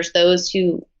spectrum. There's those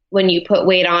who, when you put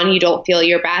weight on, you don't feel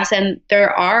your best. And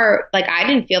there are, like, I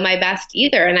didn't feel my best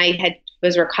either. And I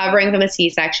was recovering from a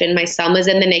C-section. My son was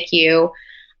in the NICU.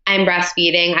 I'm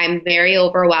breastfeeding. I'm very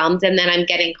overwhelmed. And then I'm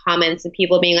getting comments and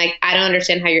people being like, I don't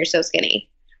understand how you're so skinny.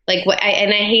 Like,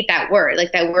 and I hate that word.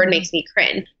 Like, that word makes me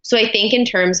cringe. So I think in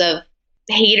terms of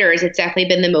haters, it's definitely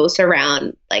been the most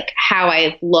around like how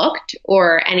I've looked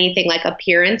or anything like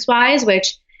appearance wise,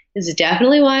 which is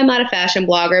definitely why I'm not a fashion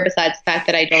blogger, besides the fact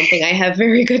that I don't think I have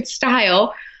very good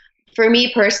style. For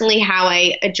me personally, how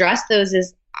I address those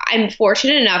is I'm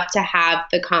fortunate enough to have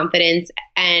the confidence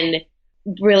and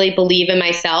really believe in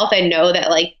myself and know that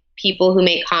like people who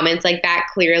make comments like that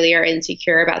clearly are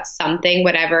insecure about something,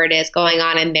 whatever it is going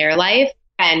on in their life.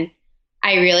 And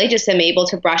I really just am able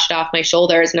to brush it off my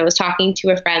shoulders. And I was talking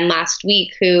to a friend last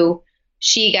week who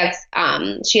she has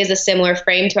a similar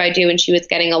frame to I do, and she was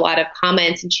getting a lot of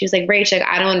comments, and she was like, Rach, like,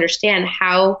 I don't understand.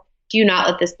 How do you not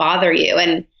let this bother you?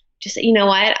 And just, you know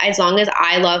what, as long as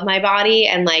I love my body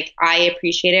and like I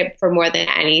appreciate it for more than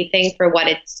anything for what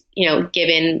it's, you know,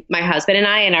 given my husband and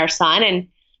I and our son, and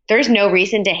there's no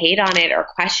reason to hate on it or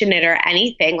question it or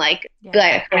anything. Like,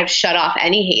 I kind of shut off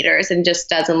any haters and just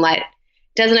doesn't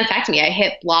affect me. I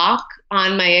hit block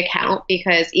on my account,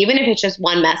 because even if it's just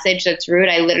one message that's rude,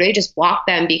 I literally just block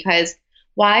them, because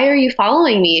why are you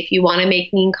following me if you want to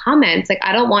make mean comments? Like,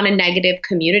 I don't want a negative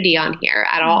community on here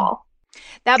at all.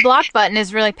 That block button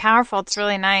is really powerful. It's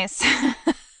really nice.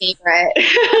 Favorite.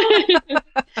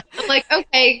 I'm like,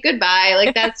 okay, goodbye.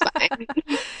 Like, that's fine.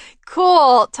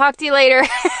 Cool. Talk to you later.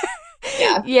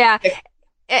 Yeah. Yeah.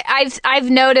 I've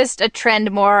noticed a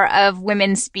trend more of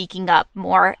women speaking up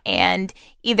more and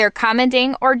either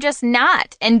commenting or just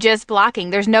not, and just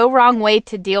blocking. There's no wrong way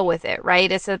to deal with it,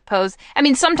 right? I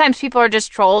mean, sometimes people are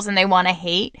just trolls and they want to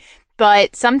hate,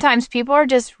 but sometimes people are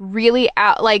just really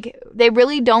out, like they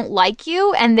really don't like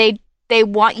you, and they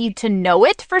want you to know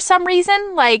it for some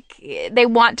reason. Like, they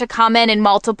want to comment in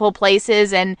multiple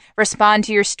places and respond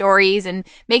to your stories and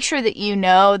make sure that you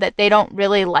know that they don't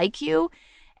really like you.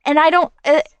 And I don't,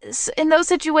 in those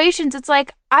situations, it's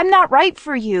like, I'm not right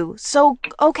for you. So,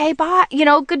 okay, bye,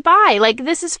 goodbye. Like,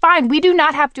 this is fine. We do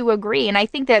not have to agree. And I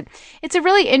think that it's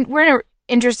we're in an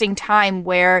interesting time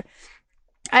where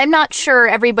I'm not sure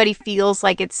everybody feels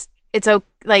like it's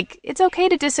okay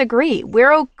to disagree.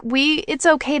 It's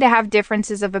okay to have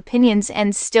differences of opinions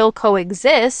and still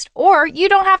coexist, or you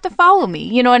don't have to follow me.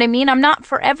 You know what I mean? I'm not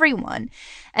for everyone.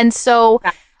 And so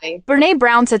Brene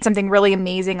Brown said something really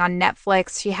amazing on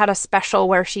Netflix. She had a special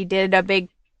where she did a big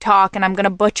talk, and I'm going to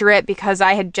butcher it because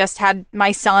I had just had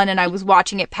my son and I was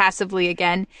watching it passively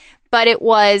again. But it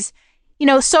was,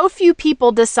 so few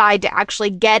people decide to actually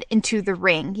get into the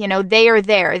ring. They are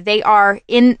there. They are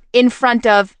in front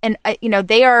of, and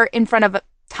they are in front of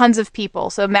tons of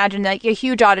people. So imagine like a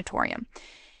huge auditorium.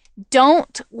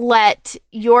 Don't let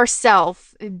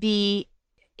yourself be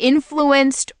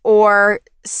influenced or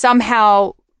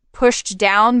somehow pushed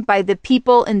down by the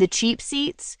people in the cheap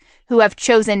seats who have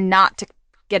chosen not to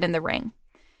get in the ring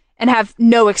and have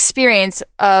no experience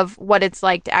of what it's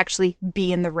like to actually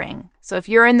be in the ring. So if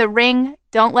you're in the ring,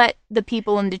 don't let the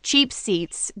people in the cheap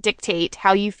seats dictate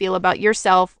how you feel about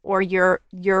yourself or your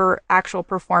actual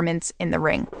performance in the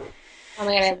ring. Oh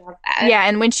my God, I love that. Yeah,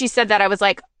 and when she said that, I was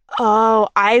like, oh,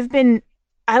 I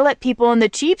let people in the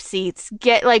cheap seats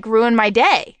ruin my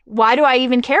day. Why do I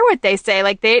even care what they say?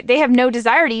 Like, they have no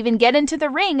desire to even get into the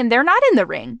ring, and they're not in the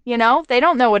ring, They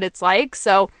don't know what it's like.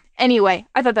 So anyway,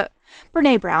 I thought that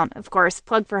Brene Brown, of course,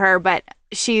 plug for her, but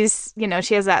she's,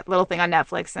 she has that little thing on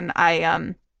Netflix, and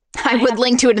I would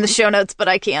link to it in the show notes, but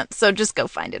I can't. So just go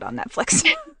find it on Netflix.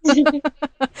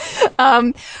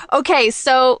 Okay,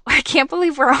 so I can't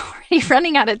believe we're already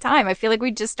running out of time. I feel like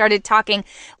we just started talking.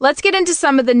 Let's get into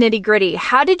some of the nitty gritty.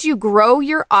 How did you grow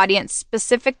your audience,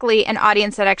 specifically an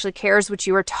audience that actually cares what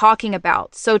you are talking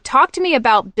about? So talk to me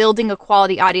about building a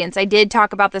quality audience. I did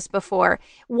talk about this before.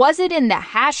 Was it in the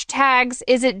hashtags?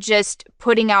 Is it just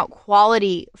putting out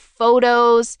quality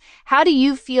photos? How do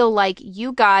you feel like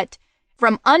you got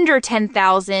from under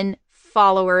 10,000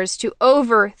 followers to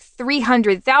over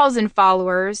 300,000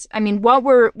 followers? I mean,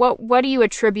 what do you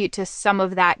attribute to some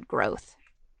of that growth?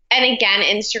 And again,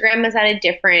 Instagram was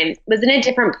in a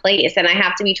different place. And I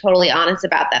have to be totally honest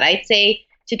about that. I'd say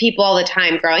to people all the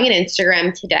time, growing an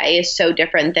Instagram today is so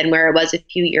different than where it was a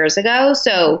few years ago.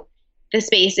 So the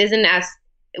space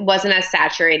wasn't as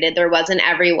saturated. There wasn't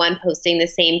everyone posting the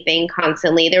same thing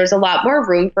constantly. There was a lot more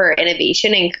room for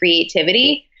innovation and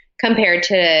creativity compared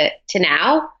to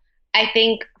now. I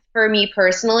think for me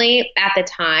personally, at the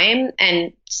time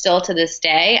and still to this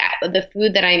day, the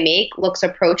food that I make looks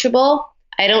approachable.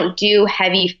 I don't do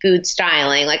heavy food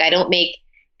styling. Like, I don't make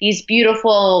these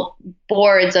beautiful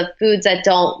boards of foods that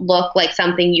don't look like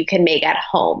something you can make at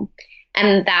home.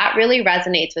 And that really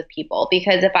resonates with people,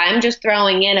 because if I'm just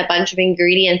throwing in a bunch of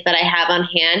ingredients that I have on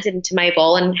hand into my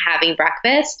bowl and having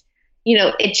breakfast,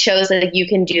 it shows that you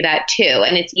can do that too.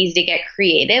 And it's easy to get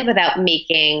creative without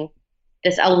making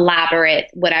this elaborate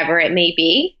whatever it may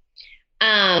be.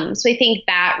 So I think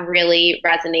that really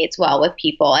resonates well with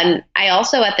people. And I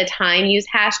also at the time used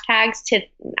hashtags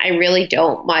I really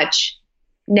don't much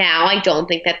now. I don't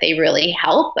think that they really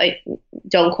help.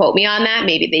 Don't quote me on that.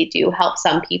 Maybe they do help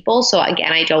some people. So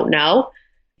again, I don't know.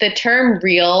 The term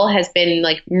real has been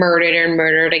like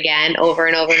murdered again over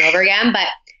and over and over again. But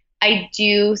I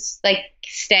do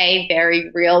stay very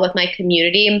real with my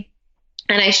community,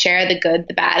 and I share the good,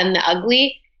 the bad, and the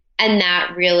ugly. And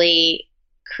that really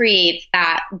creates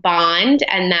that bond,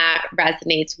 and that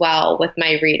resonates well with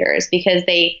my readers, because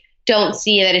they don't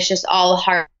see that it's just all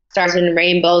heart stars and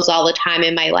rainbows all the time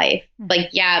in my life. Like,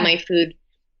 yeah, my food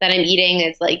that I'm eating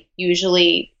is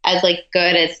usually as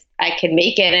good as I can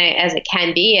make it, as it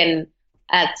can be. And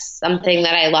that's something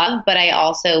that I love, but I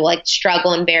also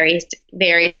struggle in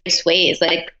various ways,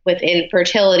 with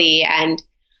infertility and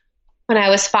when I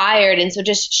was fired. And so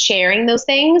just sharing those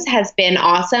things has been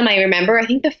awesome. I remember, I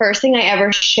think the first thing I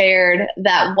ever shared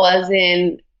that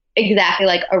wasn't exactly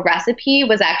a recipe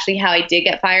was actually how I did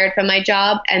get fired from my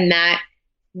job. And that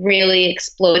really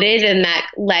exploded, and that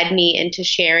led me into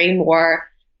sharing more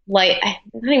not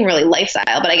even really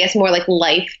lifestyle, but I guess more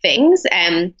life things.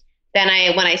 And then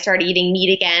when I started eating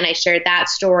meat again, I shared that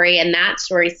story, and that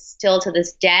story still to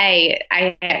this day,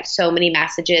 I get so many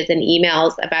messages and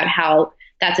emails about how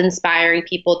that's inspiring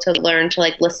people to learn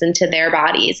to listen to their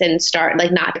bodies and start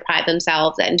not deprive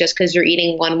themselves. And just because you're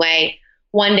eating one way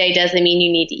one day doesn't mean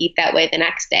you need to eat that way the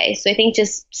next day. So I think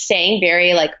just staying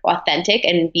very authentic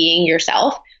and being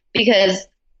yourself, because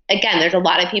again, there's a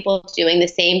lot of people doing the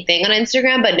same thing on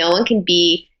Instagram, but no one can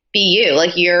be you.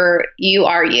 You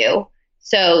are you.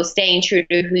 So staying true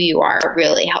to who you are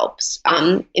really helps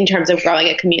in terms of growing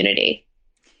a community.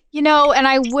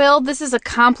 And this is a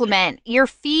compliment. Your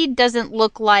feed doesn't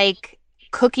look like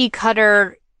cookie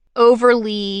cutter,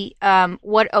 overly,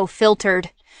 filtered.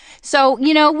 So,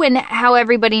 how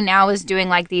everybody now is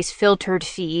doing these filtered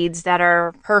feeds that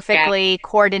are perfectly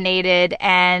coordinated,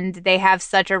 and they have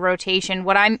such a rotation.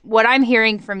 What I'm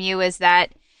hearing from you is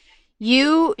that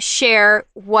you share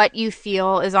what you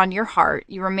feel is on your heart.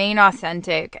 You remain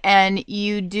authentic, and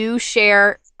you do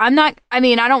share. I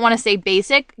don't want to say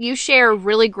basic. You share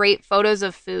really great photos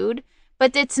of food,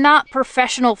 but it's not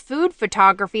professional food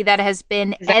photography that has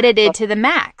been edited to the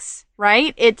max,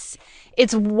 right? It's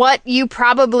what you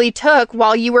probably took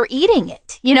while you were eating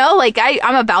it.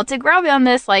 I'm about to grab on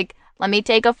this, let me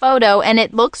take a photo, and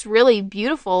it looks really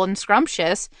beautiful and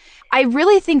scrumptious. I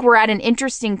really think we're at an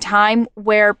interesting time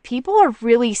where people are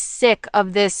really sick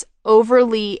of this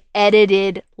overly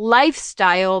edited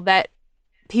lifestyle that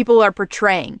people are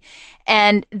portraying.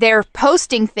 And they're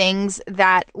posting things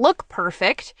that look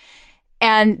perfect,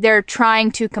 and they're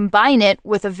trying to combine it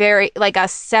with a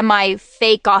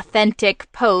semi-fake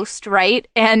authentic post, right?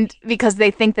 And because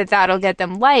they think that that'll get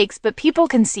them likes, but people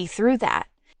can see through that,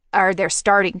 or they're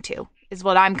starting to, is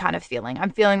what I'm kind of feeling.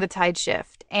 I'm feeling the tide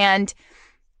shift. And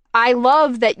I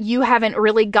love that you haven't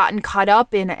really gotten caught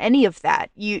up in any of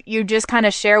that. You just kind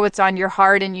of share what's on your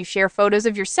heart, and you share photos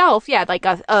of yourself. Yeah,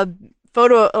 a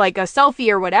photo, like a selfie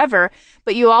or whatever,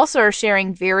 but you also are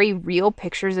sharing very real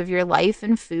pictures of your life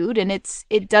and food, and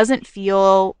it doesn't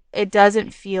feel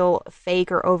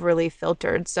fake or overly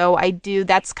filtered. So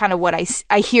that's kind of what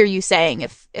I hear you saying,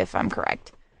 if I'm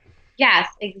correct. Yes,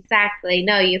 exactly.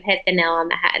 No, you hit the nail on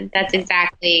the head. That's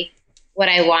exactly what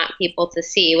I want people to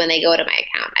see when they go to my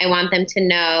account. I want them to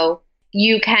know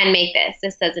you can make this.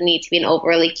 This doesn't need to be an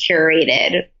overly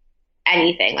curated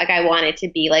anything. Like, I want it to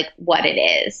be like what it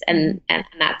is, and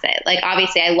that's it. Like,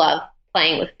 obviously I love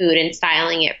playing with food and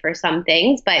styling it for some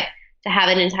things, but to have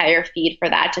an entire feed for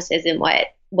that just isn't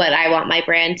what I want my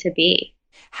brand to be.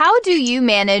 How do you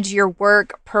manage your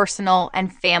work, personal,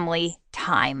 and family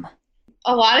time?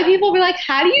 A lot of people be like,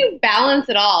 how do you balance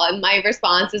it all? And my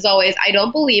response is always, I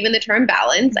don't believe in the term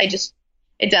balance.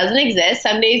 It doesn't exist.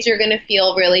 Some days you're going to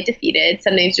feel really defeated.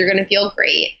 Some days you're going to feel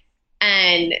great.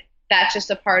 And that's just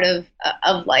a part of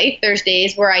life. There's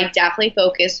days where I definitely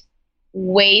focus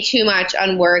way too much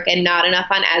on work and not enough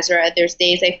on Ezra. There's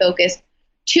days I focus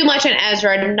too much on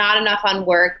Ezra and not enough on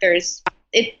work. There's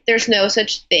no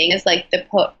such thing as like the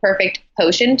perfect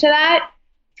potion to that.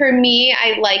 For me,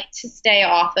 I like to stay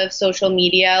off of social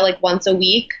media like once a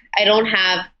week.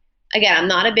 I'm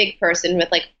not a big person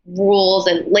with like rules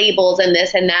and labels and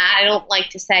this and that. I don't like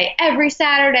to say every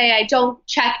Saturday I don't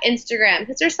check Instagram,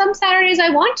 because there's some Saturdays I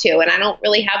want to and I don't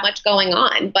really have much going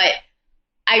on. But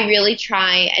I really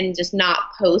try and just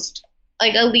not post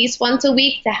like at least once a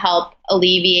week to help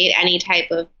alleviate any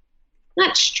type of,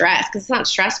 not stress, because it's not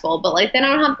stressful, but like then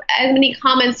I don't have as many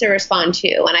comments to respond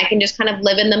to, and I can just kind of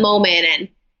live in the moment, and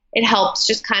it helps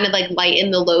just kind of like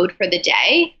lighten the load for the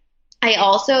day. I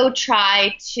also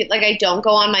try to, like, I don't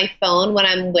go on my phone when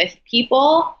I'm with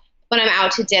people. When I'm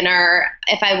out to dinner,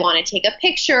 if I want to take a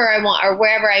picture or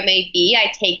wherever I may be,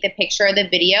 I take the picture or the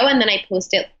video and then I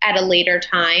post it at a later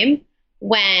time,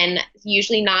 when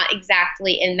usually not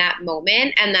exactly in that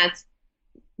moment. And that's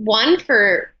one,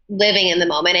 for living in the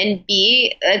moment, and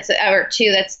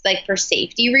two, that's like for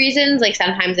safety reasons. Like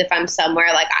sometimes if I'm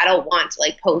somewhere, like I don't want to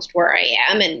like post where I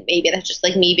am, and maybe that's just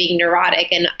like me being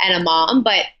neurotic and a mom,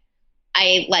 but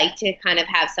I like to kind of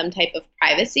have some type of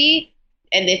privacy.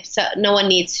 And if so, no one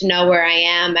needs to know where I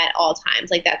am at all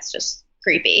times, like that's just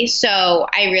creepy. So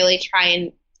I really try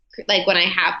and, like, when I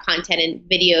have content and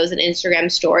videos and Instagram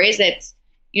stories, it's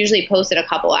usually posted a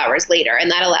couple hours later,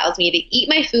 and that allows me to eat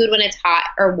my food when it's hot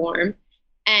or warm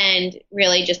and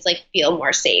really just like feel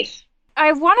more safe.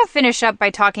 I want to finish up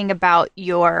by talking about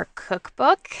your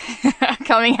cookbook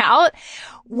coming out.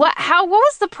 What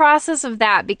was the process of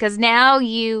that? Because now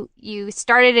you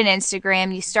started an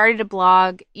Instagram, you started a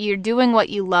blog, you're doing what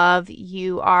you love,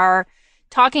 you are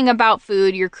talking about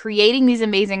food, you're creating these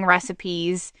amazing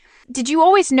recipes. Did you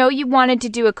always know you wanted to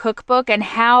do a cookbook, and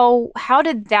how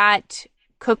did that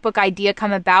cookbook idea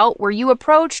come about? Were you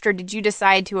approached, or did you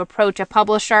decide to approach a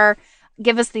publisher?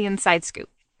 Give us the inside scoop.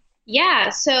 Yeah,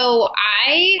 so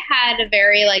I had a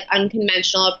very like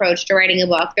unconventional approach to writing a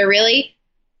book. There really,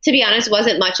 to be honest,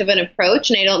 wasn't much of an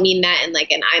approach, and I don't mean that in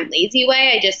like an I'm lazy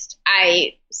way.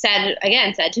 I said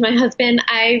to my husband,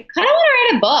 I kind of want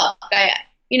to write a book.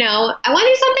 I want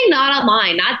to do something not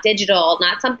online, not digital,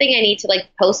 not something I need to like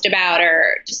post about,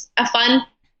 or just a fun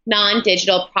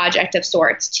non-digital project of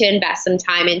sorts to invest some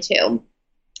time into.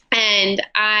 And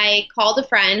I called a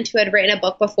friend who had written a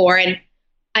book before, and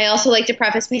I also like to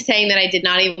preface by saying that I did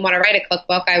not even want to write a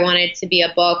cookbook. I wanted it to be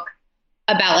a book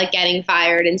about like getting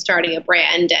fired and starting a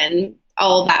brand and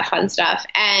all of that fun stuff.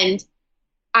 And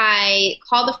I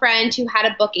called a friend who had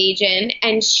a book agent,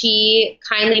 and she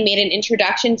kindly made an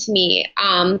introduction to me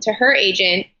to her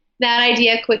agent. That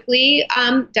idea quickly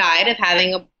died of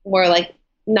having a more like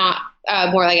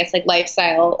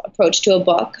lifestyle approach to a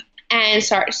book. And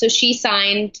so she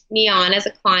signed me on as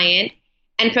a client.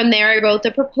 And from there, I wrote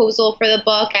the proposal for the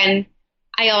book. And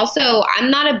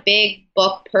I'm not a big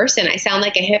book person. I sound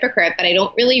like a hypocrite, but I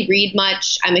don't really read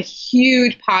much. I'm a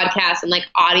huge podcast and like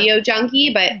audio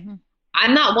junkie, but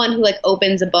I'm not one who like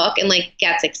opens a book and like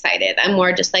gets excited. I'm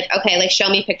more just like, okay, like show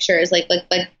me pictures, like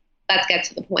let's get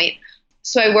to the point.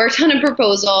 So I worked on a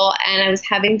proposal, and I was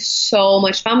having so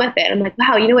much fun with it. I'm like,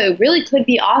 wow, it really could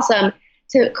be awesome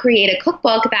to create a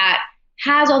cookbook that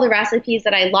has all the recipes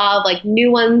that I love, like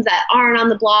new ones that aren't on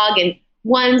the blog, and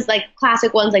ones like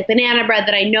classic ones like banana bread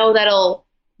that I know that'll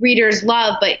readers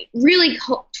love, but really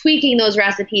tweaking those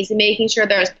recipes and making sure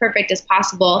they're as perfect as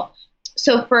possible.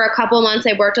 So for a couple of months,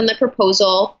 I worked on the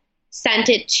proposal, sent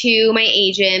it to my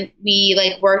agent. We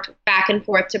like worked back and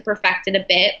forth to perfect it a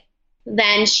bit.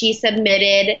 Then she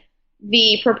submitted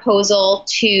the proposal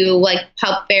to like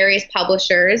various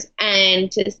publishers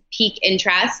and to pique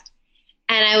interest.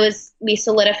 and we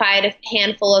solidified a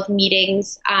handful of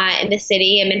meetings in the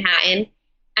city in Manhattan.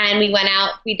 And we went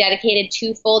out, we dedicated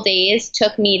 2 full days,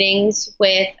 took meetings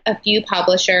with a few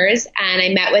publishers, and I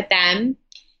met with them.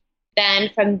 Then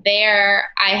from there,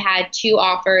 I had 2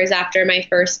 offers after my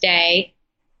first day.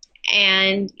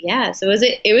 And yeah, so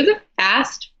it was a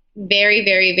fast, very,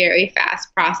 very, very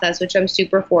fast process, which I'm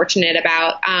super fortunate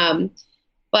about.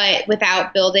 But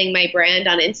without building my brand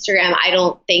on Instagram, I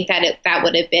don't think that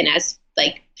would have been as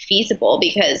like feasible,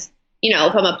 because, you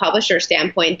know, from a publisher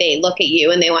standpoint, they look at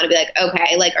you and they want to be like,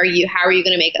 okay, like, how are you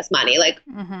going to make us money? Like,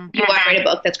 you want to write a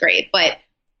book, that's great, but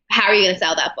how are you going to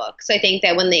sell that book? So I think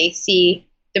that when they see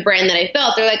the brand that I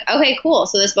built, they're like, okay, cool.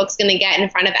 So this book's going to get in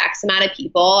front of X amount of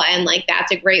people. And like,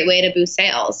 that's a great way to boost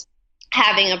sales.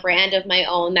 Having a brand of my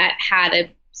own that had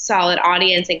a solid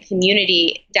audience and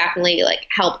community definitely like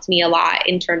helped me a lot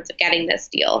in terms of getting this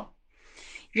deal.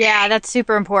 Yeah, that's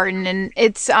super important. And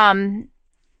it's,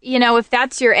 you know, if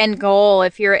that's your end goal,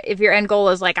 if your end goal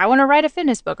is like, I want to write a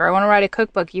fitness book or I want to write a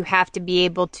cookbook, you have to be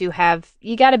able to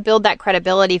you got to build that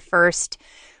credibility first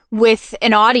with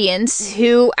an audience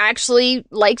who actually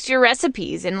likes your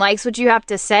recipes and likes what you have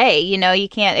to say. You know, you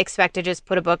can't expect to just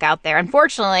put a book out there.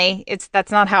 Unfortunately,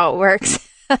 that's not how it works.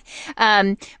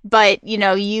 But you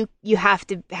know, you have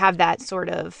to have that sort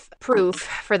of proof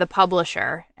for the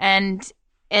publisher, and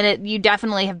you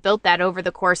definitely have built that over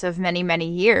the course of many, many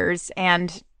years.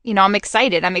 And you know, I'm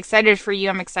excited for you.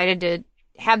 I'm excited to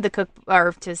have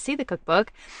to see the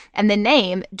cookbook, and the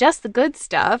name, Just the Good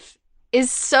Stuff, is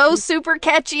so super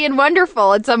catchy and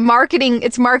wonderful. It's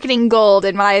marketing gold,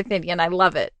 in my opinion. I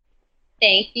love it.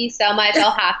 Thank you so much.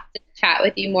 I'll have to chat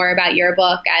with you more about your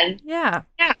book and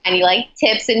any like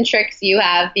tips and tricks you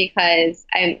have, because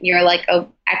you're like an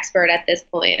expert at this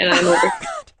point, and I'm over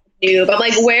noob. I'm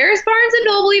like, where's Barnes and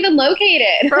Noble even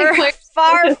located?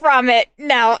 Far from it.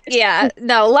 No.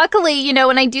 Luckily, you know,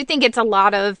 and I do think it's a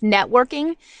lot of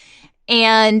networking.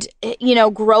 And, you know,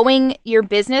 growing your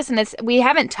business, and we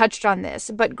haven't touched on this,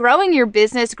 but growing your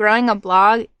business, growing a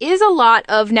blog is a lot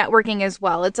of networking as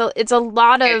well. It's a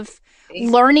lot of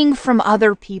learning from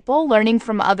other people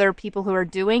who are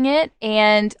doing it,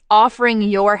 and offering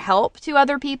your help to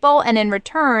other people. And in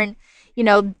return, you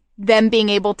know, them being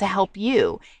able to help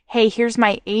you. Hey, here's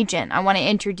my agent. I want to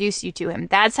introduce you to him.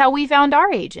 That's how we found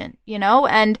our agent, you know,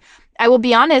 and I will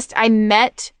be honest, I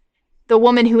met the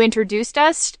woman who introduced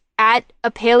us at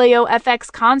a Paleo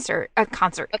FX conference.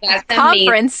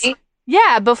 Amazing.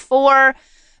 Yeah, before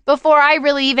I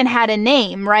really even had a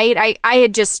name, right? I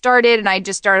had just started, and I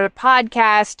just started a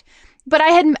podcast, but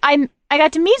I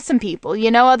got to meet some people,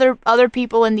 you know, other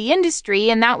people in the industry,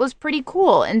 and that was pretty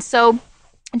cool. And so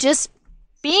just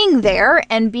being there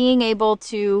and being able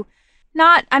to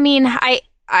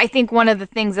I think one of the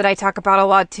things that I talk about a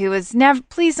lot too is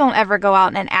please don't ever go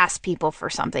out and ask people for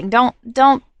something.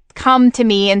 Don't come to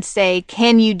me and say,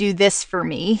 can you do this for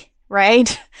me?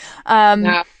 Right?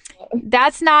 No.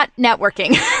 That's not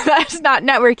networking. That's not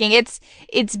networking.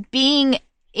 It's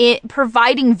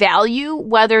providing value,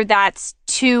 whether that's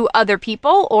to other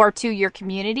people or to your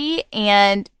community,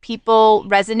 and people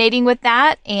resonating with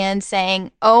that and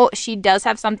saying, oh, she does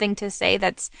have something to say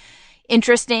that's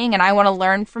interesting and I want to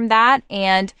learn from that.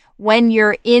 And when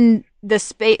you're in the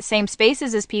same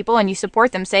spaces as people and you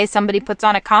support them, say somebody puts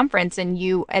on a conference and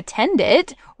you attend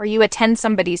it, or you attend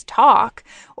somebody's talk,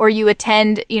 or you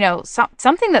attend, you know,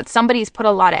 something that somebody's put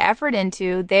a lot of effort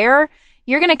into,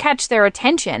 you're going to catch their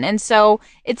attention. And so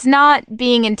it's not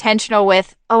being intentional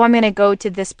with, oh, I'm going to go to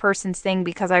this person's thing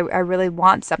because I really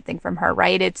want something from her,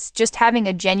 right? It's just having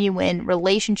a genuine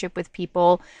relationship with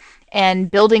people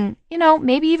and building, you know,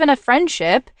 maybe even a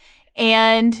friendship,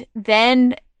 and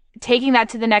then taking that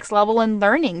to the next level and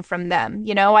learning from them.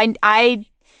 You know,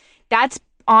 that's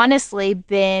honestly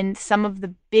been some of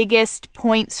the biggest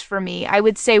points for me. I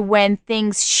would say when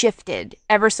things shifted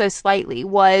ever so slightly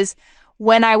was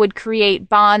when I would create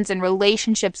bonds and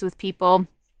relationships with people,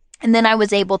 and then I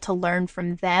was able to learn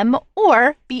from them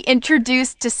or be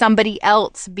introduced to somebody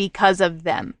else because of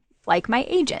them, like my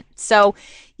agent. So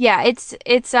yeah, it's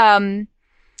there's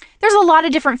a lot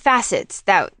of different facets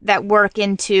that work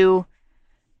into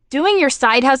doing your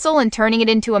side hustle and turning it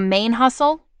into a main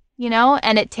hustle, you know,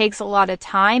 and it takes a lot of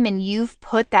time, and you've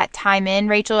put that time in,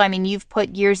 Rachel. I mean, you've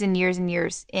put years and years and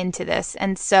years into this.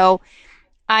 And so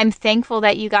I'm thankful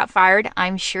that you got fired.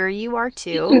 I'm sure you are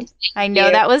too. I know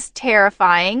that was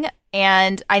terrifying.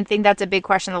 And I think that's a big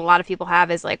question that a lot of people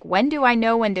have is like, when do I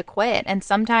know when to quit? And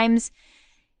sometimes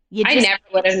I never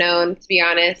would have known, to be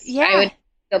honest. Yeah. I would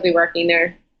still be working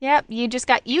there. Yep, you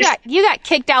got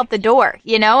kicked out the door,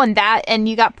 you know, and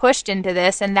you got pushed into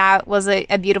this, and that was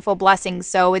a beautiful blessing.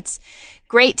 So it's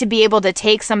great to be able to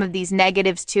take some of these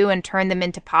negatives too and turn them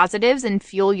into positives and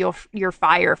fuel your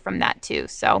fire from that too.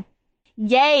 So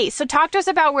yay. So talk to us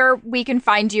about where we can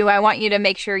find you. I want you to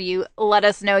make sure you let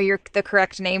us know the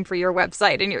correct name for your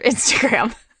website and your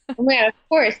Instagram. Oh my God, of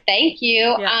course. Thank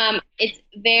you. Yeah. It's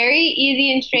very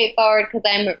easy and straightforward because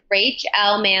I'm Rach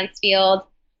L. Mansfield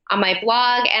on my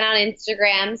blog and on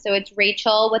Instagram. So it's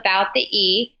Rachel without the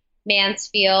E,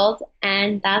 Mansfield.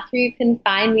 And that's where you can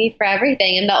find me for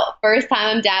everything. And the first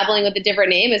time I'm dabbling with a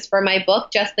different name is for my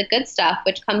book, Just the Good Stuff,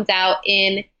 which comes out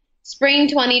in spring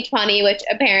 2020, which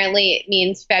apparently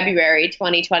means February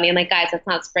 2020. I'm like, guys, that's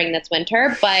not spring, that's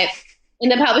winter. But in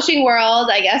the publishing world,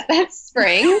 I guess that's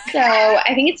spring. So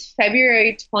I think it's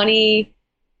February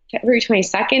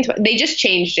 22nd. They just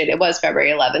changed it. It was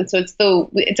February 11th. So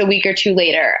it's a week or two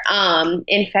later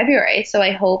in February. So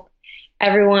I hope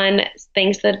everyone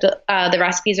thinks that the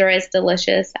recipes are as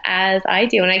delicious as I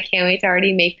do. And I can't wait to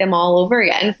already make them all over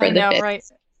again for the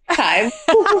fifth time.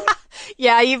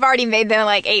 Yeah, you've already made them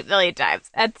like 8 million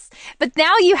times. But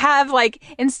now you have like,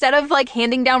 instead of like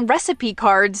handing down recipe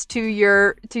cards to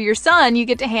your son, you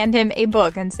get to hand him a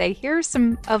book and say, here's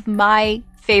some of my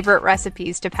favorite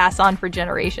recipes to pass on for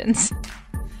generations.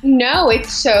 No,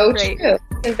 it's so true.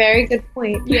 It's a very good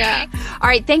point. Yeah. All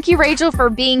right. Thank you, Rachel,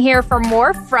 for being here. For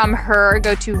more from her,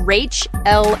 go to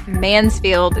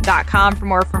rachelmansfield.com. For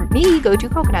more from me, go to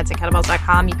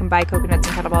coconutsandkettlebells.com. You can buy Coconuts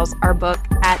and Kettlebells, our book,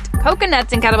 at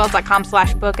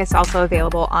coconutsandkettlebells.com/book. It's also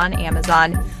available on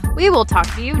Amazon. We will talk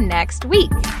to you next week.